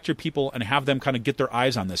 Contact your people and have them kind of get their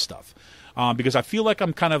eyes on this stuff. Because I feel like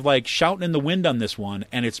I'm kind of like shouting in the wind on this one,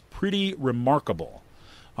 and it's pretty remarkable.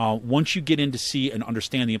 Once you get in to see and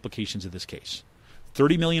understand the implications of this case.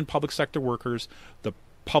 30 million public sector workers, the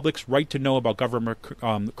public's right to know about government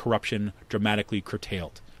corruption dramatically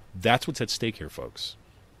curtailed. That's what's at stake here, folks.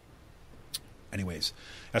 Anyways,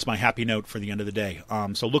 that's my happy note for the end of the day.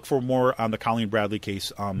 So look for more on the Colleen Bradley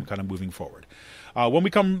case kind of moving forward. When we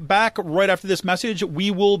come back right after this message, we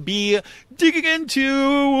will be digging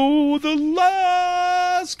into the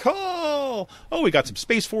last call. Oh, we got some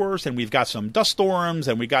Space Force, and we've got some dust storms,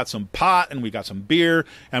 and we got some pot, and we got some beer,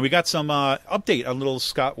 and we got some update on little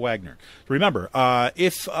Scott Wagner. Remember,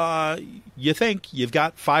 if you think you've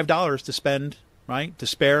got $5 to spend, right, to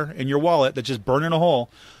spare in your wallet that's just burning a hole,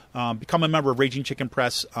 become a member of Raging Chicken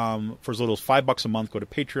Press for as little as $5 a month. Go to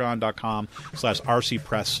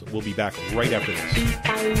patreon.com/rcpress. We'll be back right after this.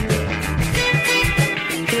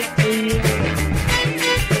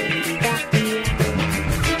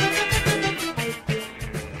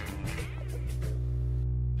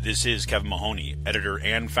 This is Kevin Mahoney, editor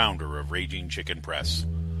and founder of Raging Chicken Press.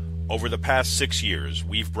 Over the past 6 years,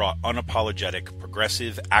 we've brought unapologetic,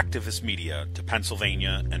 progressive, activist media to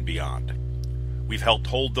Pennsylvania and beyond. We've helped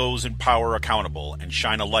hold those in power accountable and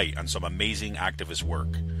shine a light on some amazing activist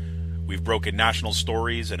work. We've broken national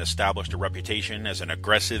stories and established a reputation as an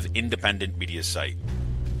aggressive, independent media site.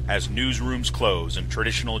 As newsrooms close and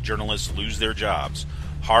traditional journalists lose their jobs,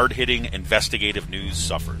 hard-hitting investigative news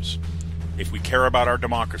suffers. If we care about our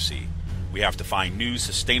democracy, we have to find new,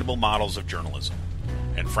 sustainable models of journalism.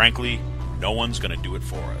 And frankly, no one's going to do it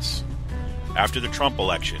for us. After the Trump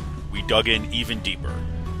election, we dug in even deeper.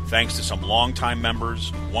 Thanks to some longtime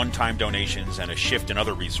members, one-time donations, and a shift in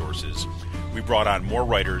other resources, we brought on more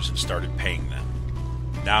writers and started paying them.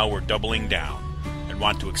 Now we're doubling down and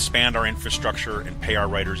want to expand our infrastructure and pay our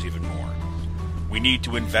writers even more. We need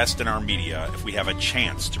to invest in our media if we have a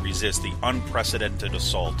chance to resist the unprecedented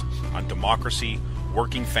assault on democracy,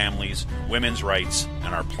 working families, women's rights,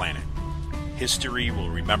 and our planet. History will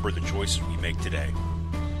remember the choices we make today.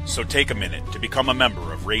 So take a minute to become a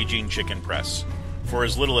member of Raging Chicken Press. For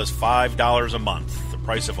as little as $5 a month, the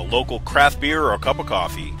price of a local craft beer or a cup of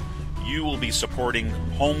coffee, you will be supporting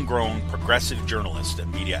homegrown progressive journalists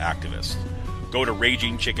and media activists. Go to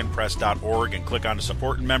RagingChickenPress.org and click on the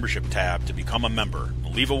Support and Membership tab to become a member.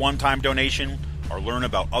 Leave a one-time donation or learn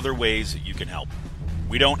about other ways that you can help.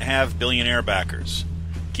 We don't have billionaire backers.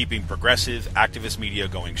 Keeping progressive activist media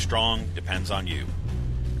going strong depends on you.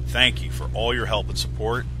 thank you for all your help and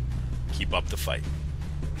support. Keep up the fight.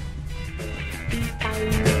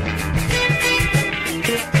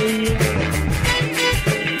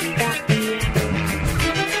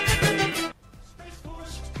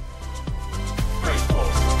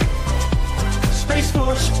 Space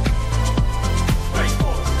Force.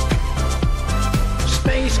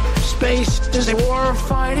 Space is a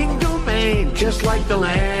war-fighting domain, just like the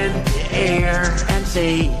land, the air, and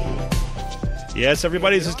sea. Yes,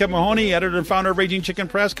 everybody, this is Kevin Mahoney, editor and founder of Raging Chicken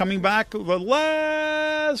Press, coming back with the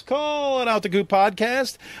last call on Out the Coop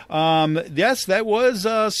podcast. Yes, that was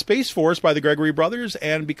Space Force by the Gregory Brothers,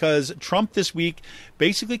 and because Trump this week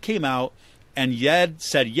basically came out and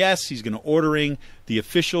said yes, he's going to ordering the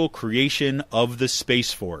official creation of the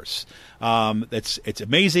Space Force. It's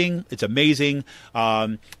amazing. It's amazing.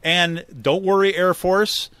 And don't worry, Air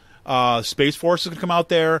Force. Space Force is going to come out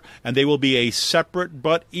there, and they will be a separate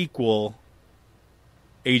but equal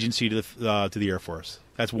agency to the Air Force.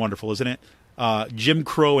 That's wonderful, isn't it? Jim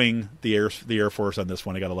Crowing the Air Force on this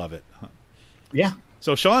one. I gotta love it. Yeah.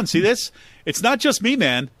 So Sean, see this? It's not just me,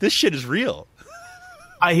 man. This shit is real.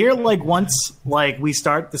 I hear once we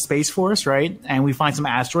start the Space Force, right, and we find some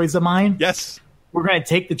asteroids to mine. Yes. We're going to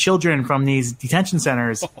take the children from these detention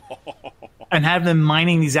centers and have them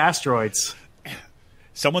mining these asteroids.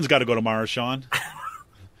 Someone's got to go to Mars, Sean.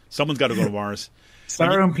 Someone's got to go to Mars.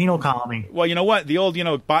 Start our own penal colony. Well, you know what? The old,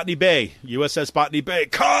 Botany Bay, USS Botany Bay.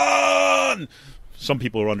 Con! Some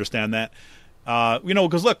people will understand that.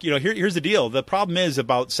 Because look, here's the deal. The problem is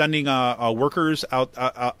about sending workers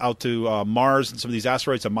out to Mars and some of these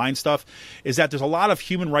asteroids to mine stuff is that there's a lot of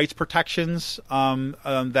human rights protections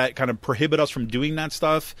that kind of prohibit us from doing that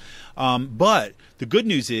stuff. But the good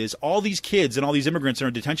news is all these kids and all these immigrants that are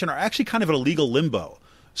in detention are actually kind of in a legal limbo.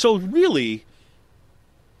 So really,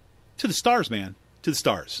 to the stars, man. To the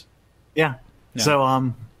stars. Yeah.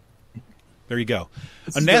 So, there you go.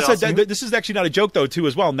 NASA. This is actually not a joke, though, too,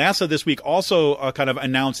 as well. NASA this week also kind of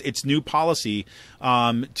announced its new policy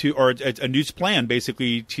a new plan,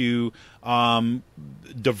 basically, to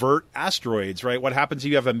divert asteroids. Right? What happens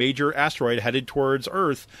if you have a major asteroid headed towards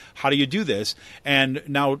Earth? How do you do this? And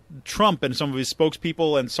now Trump and some of his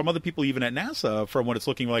spokespeople and some other people, even at NASA, from what it's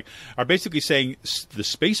looking like, are basically saying the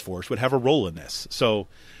Space Force would have a role in this. So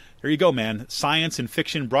there you go, man. Science and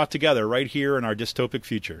fiction brought together right here in our dystopic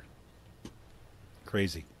future.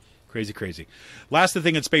 Crazy. Last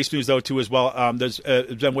thing in space news, though, too, as well. There's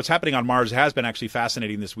what's happening on Mars has been actually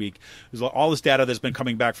fascinating this week. There's all this data that's been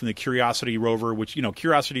coming back from the Curiosity rover, which,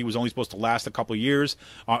 Curiosity was only supposed to last a couple of years.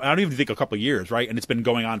 I don't even think a couple of years, right? And it's been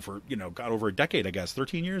going on for, over a decade, I guess,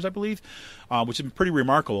 13 years, I believe, which has been pretty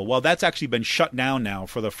remarkable. Well, that's actually been shut down now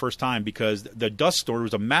for the first time because the dust storm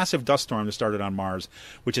was a massive dust storm that started on Mars,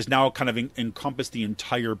 which has now kind of encompassed the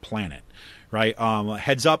entire planet. Right.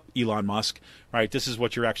 Heads up, Elon Musk. Right. This is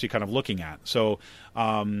what you're actually kind of looking at. So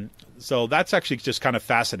that's actually just kind of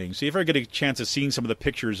fascinating. So if you ever get a chance of seeing some of the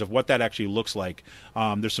pictures of what that actually looks like,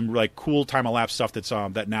 there's some cool time elapsed stuff that's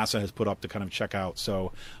that NASA has put up to kind of check out.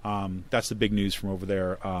 So that's the big news from over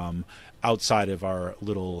there outside of our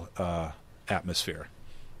little atmosphere.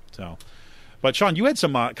 So, but Sean, you had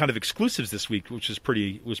some kind of exclusives this week, which was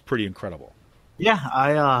pretty incredible. Yeah,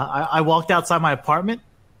 I walked outside my apartment.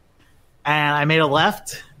 And I made a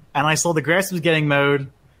left, and I saw the grass was getting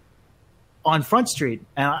mowed on Front Street,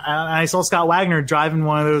 and I saw Scott Wagner driving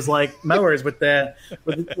one of those mowers with the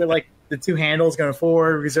two handles going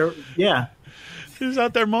forward. Yeah, he was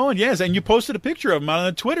out there mowing. Yes, and you posted a picture of him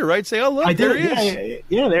on Twitter, right? Say, "Oh, look, there he is."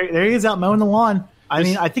 Yeah, there he is out mowing the lawn. I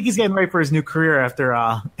think he's getting ready for his new career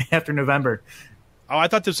after November. Oh, I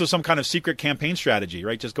thought this was some kind of secret campaign strategy,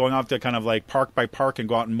 right? Just going off to kind of park by park and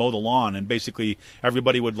go out and mow the lawn, and basically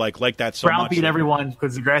everybody would like that so much. Browbeat everyone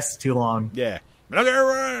because the grass is too long. Yeah. Look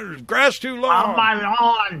at grass too long. Off my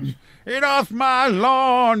lawn. Get off my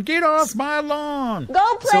lawn. Get off my lawn.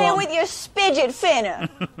 Go play with your spidget finner.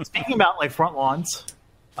 Speaking about front lawns,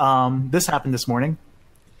 this happened this morning.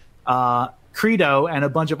 Credo and a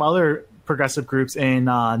bunch of other progressive groups in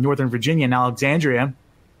Northern Virginia and Alexandria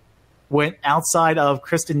went outside of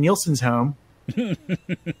Kristen Nielsen's home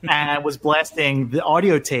and was blasting the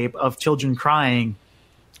audio tape of children crying.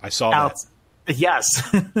 I saw that.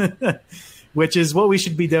 Yes. Which is what we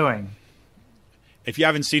should be doing. If you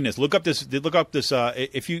haven't seen this, look up this.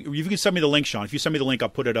 If you can send me the link, Sean. If you send me the link, I'll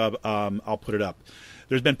put it up.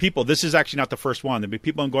 There's been people. This is actually not the first one. There've been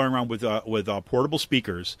people going around with portable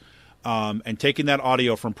speakers and taking that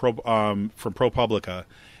audio from ProPublica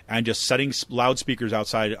and just setting loudspeakers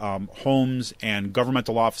outside homes and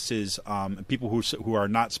governmental offices, and people who are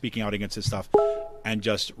not speaking out against this stuff, and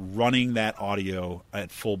just running that audio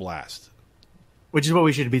at full blast. which is what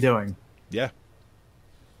we should be doing. Yeah.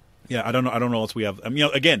 Yeah, I don't know what else we have.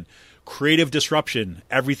 Again, creative disruption,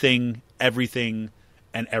 everything,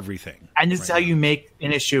 and everything. And this is how you make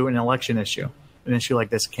an issue an election issue. An issue like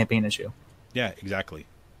this, a campaign issue. Yeah, exactly.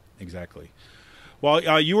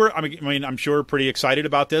 Well, you were, I'm sure, pretty excited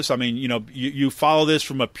about this. You follow this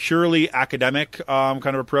from a purely academic kind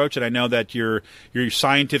of approach, and I know that your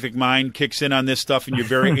scientific mind kicks in on this stuff, and you're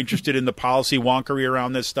very interested in the policy wonkery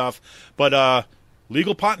around this stuff. But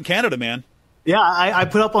legal pot in Canada, man. Yeah, I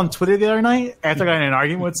put up on Twitter the other night after I got in an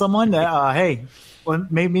argument with someone that, hey, well,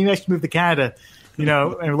 maybe I should move to Canada,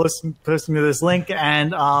 and posting to this link,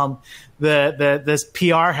 and this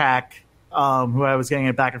PR hack. Who I was getting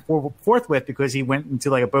it back and forth with because he went into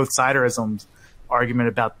like a both siderism argument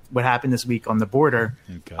about what happened this week on the border.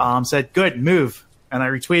 Okay. Said, good, move. And I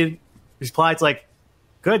replied like,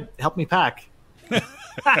 good, help me pack.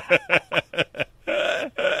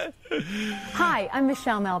 Hi, I'm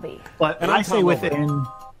Michelle Melby. But I say within,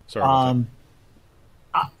 I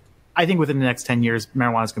think within the next 10 years,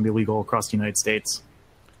 marijuana is going to be legal across the United States.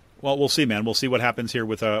 Well, we'll see, man. We'll see what happens here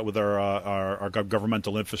with our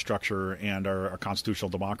governmental infrastructure and our constitutional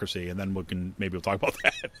democracy, and then we'll talk about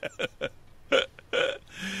that.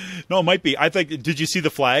 No, it might be. I think. Did you see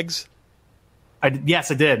the flags?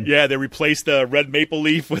 Yes, I did. Yeah, they replaced the red maple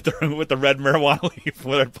leaf with the red marijuana leaf.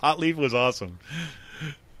 With a pot leaf was awesome.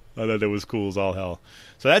 I thought that was cool as all hell.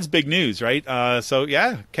 So that's big news, right? So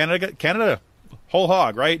yeah, Canada, whole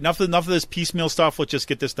hog, right? Enough of this piecemeal stuff. Let's just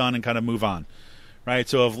get this done and kind of move on. Right,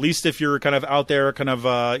 so at least if you're kind of out there, kind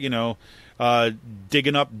of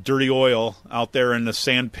digging up dirty oil out there in the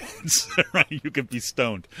sand pits, right, you could be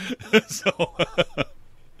stoned. So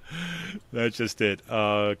that's just it.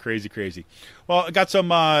 Crazy. Well, I got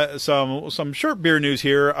some short beer news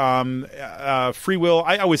here. Free will.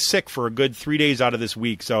 I was sick for a good 3 days out of this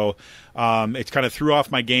week, so it's kind of threw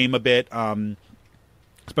off my game a bit.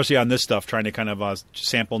 Especially on this stuff, trying to kind of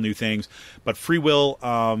sample new things. But Free Will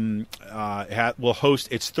will host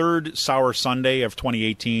its third Sour Sunday of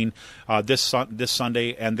 2018 this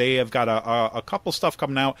Sunday, and they have got a couple stuff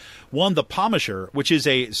coming out. One, the Pomisher, which is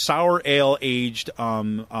a sour ale aged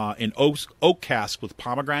in oak cask with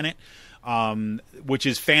pomegranate, which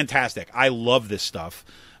is fantastic. I love this stuff.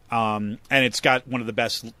 And it's got one of the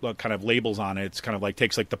best kind of labels on it. It's kind of like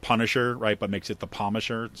takes like the Punisher, right, but makes it the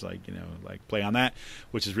Pomisher. It's like, like play on that,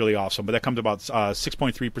 which is really awesome. But that comes about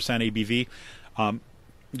 6.3% ABV,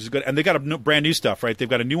 which is good. And they got a brand new stuff, right? They've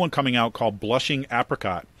got a new one coming out called Blushing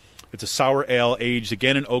Apricot. It's a sour ale aged,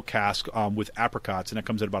 again, in oak cask with apricots, and it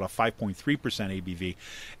comes at about a 5.3% ABV.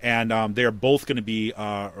 And they're both going to be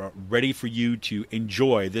ready for you to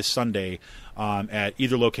enjoy this Sunday at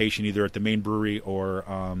either location, either at the main brewery or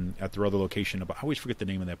at their other location. I always forget the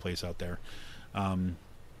name of that place out there.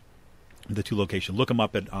 The two locations. Look them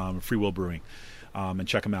up at Free Will Brewing. And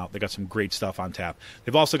check them out. They got some great stuff on tap.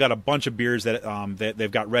 They've also got a bunch of beers that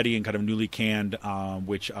they've got ready and kind of newly canned,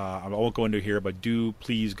 which I won't go into here, but do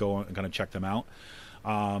please go and kind of check them out.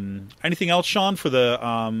 Anything else, Sean, for the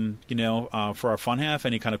for our fun half?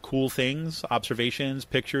 Any kind of cool things, observations,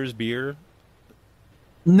 pictures, beer?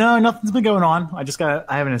 No, nothing's been going on. I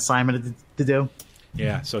have an assignment to do.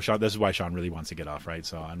 Yeah, so Sean, this is why Sean really wants to get off, right?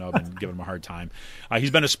 So I know I've been giving him a hard time. He's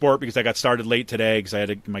been a sport because I got started late today because I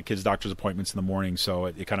had my kids' doctor's appointments in the morning, so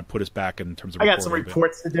it kind of put us back in terms of. I got some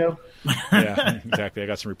reports to do. Yeah, exactly. I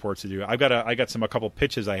got some reports to do. I got a couple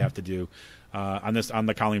pitches I have to do on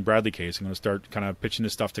the Colleen Bradley case. I'm going to start kind of pitching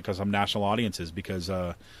this stuff to some national audiences because.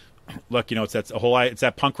 Look, it's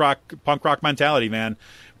that punk rock mentality, man.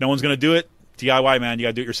 No one's going to do it. DIY, man, you got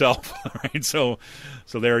to do it yourself, right? So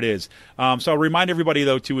there it is. So I'll remind everybody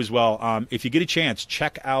though too as well. If you get a chance,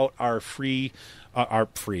 check out our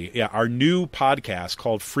our new podcast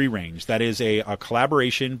called Free Range. That is a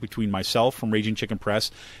collaboration between myself from Raging Chicken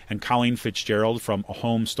Press and Colleen Fitzgerald from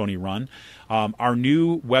Home Stony Run. Our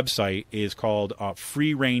new website is called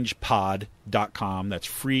freerangepod.com. That's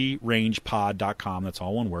freerangepod.com. That's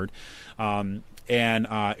all one word. And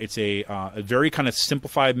it's a very kind of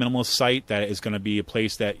simplified, minimalist site that is going to be a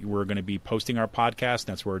place that we're going to be posting our podcast.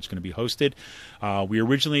 That's where it's going to be hosted.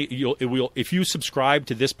 If you subscribe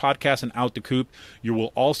to this podcast and Out the Coop, you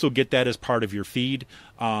will also get that as part of your feed.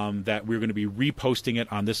 That we're going to be reposting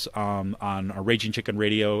it on this on our Raging Chicken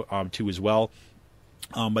Radio too as well.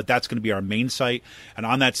 But that's going to be our main site. And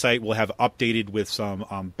on that site, we'll have updated with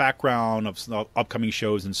some background of some upcoming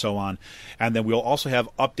shows and so on. And then we'll also have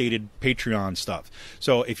updated Patreon stuff.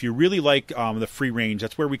 So if you really like the free range,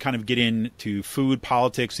 that's where we kind of get into food,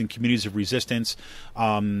 politics, and communities of resistance.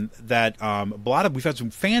 We've had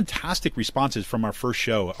some fantastic responses from our first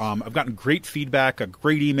show. I've gotten great feedback,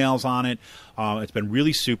 great emails on it. It's been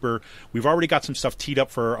really super. We've already got some stuff teed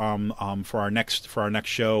up for our next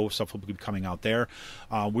show. Stuff will be coming out there.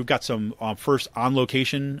 We've got some first on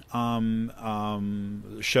location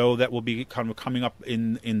show that will be kind of coming up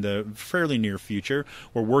in the fairly near future.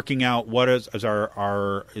 We're working out what is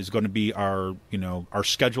going to be our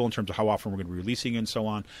schedule in terms of how often we're going to be releasing and so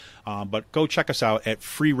on. But go check us out at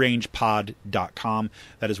freerangepod.com.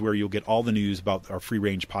 That is where you'll get all the news about our Free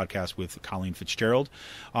Range podcast with Colleen Fitzgerald.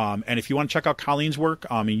 And if you want to check out Colleen's work,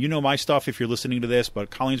 you know my stuff if you're listening to this, but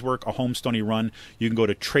Colleen's work, A Home Stony Run, you can go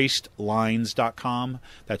to tracedlines.com.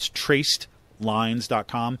 That's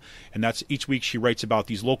tracedlines.com. And that's each week she writes about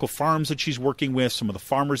these local farms that she's working with, some of the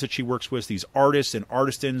farmers that she works with, these artists and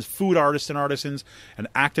artisans, food artists and artisans, and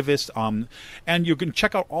activists. And you can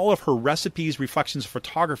check out all of her recipes, reflections of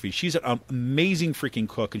photography. She's an amazing freaking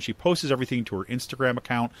cook, and she posts everything to her Instagram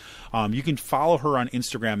account. You can follow her on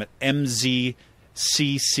Instagram at MZCCFits.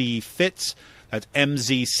 That's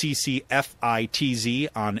MZCCFITZ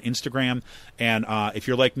on Instagram. And if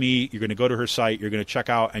you're like me, you're going to go to her site, you're going to check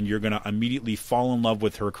out, and you're going to immediately fall in love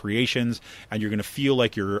with her creations, and you're going to feel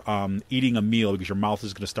like you're eating a meal because your mouth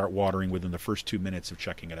is going to start watering within the first 2 minutes of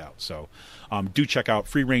checking it out. So do check out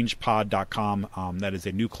freerangepod.com. That is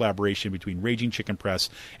a new collaboration between Raging Chicken Press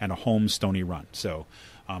and A Home Stony Run. So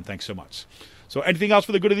thanks so much. So anything else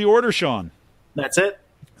for the good of the order, Sean? That's it.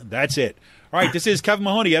 That's it. All right, this is Kevin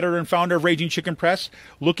Mahoney, editor and founder of Raging Chicken Press.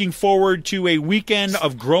 Looking forward to a weekend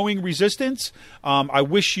of growing resistance. I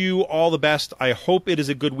wish you all the best. I hope it is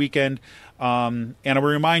a good weekend. And I will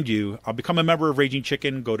remind you, I'll become a member of Raging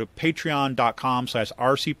Chicken. Go to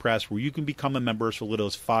patreon.com/rcpress, where you can become a member for as little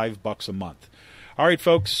as $5 a month. All right,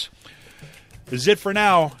 folks, this is it for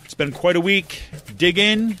now. It's been quite a week. Dig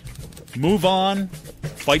in, move on,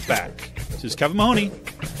 fight back. This is Kevin Mahoney.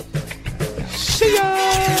 See ya!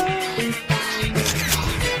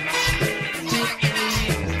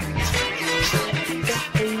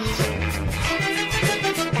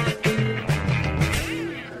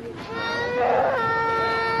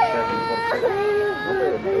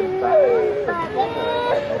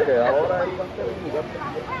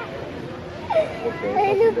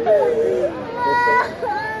 Okay,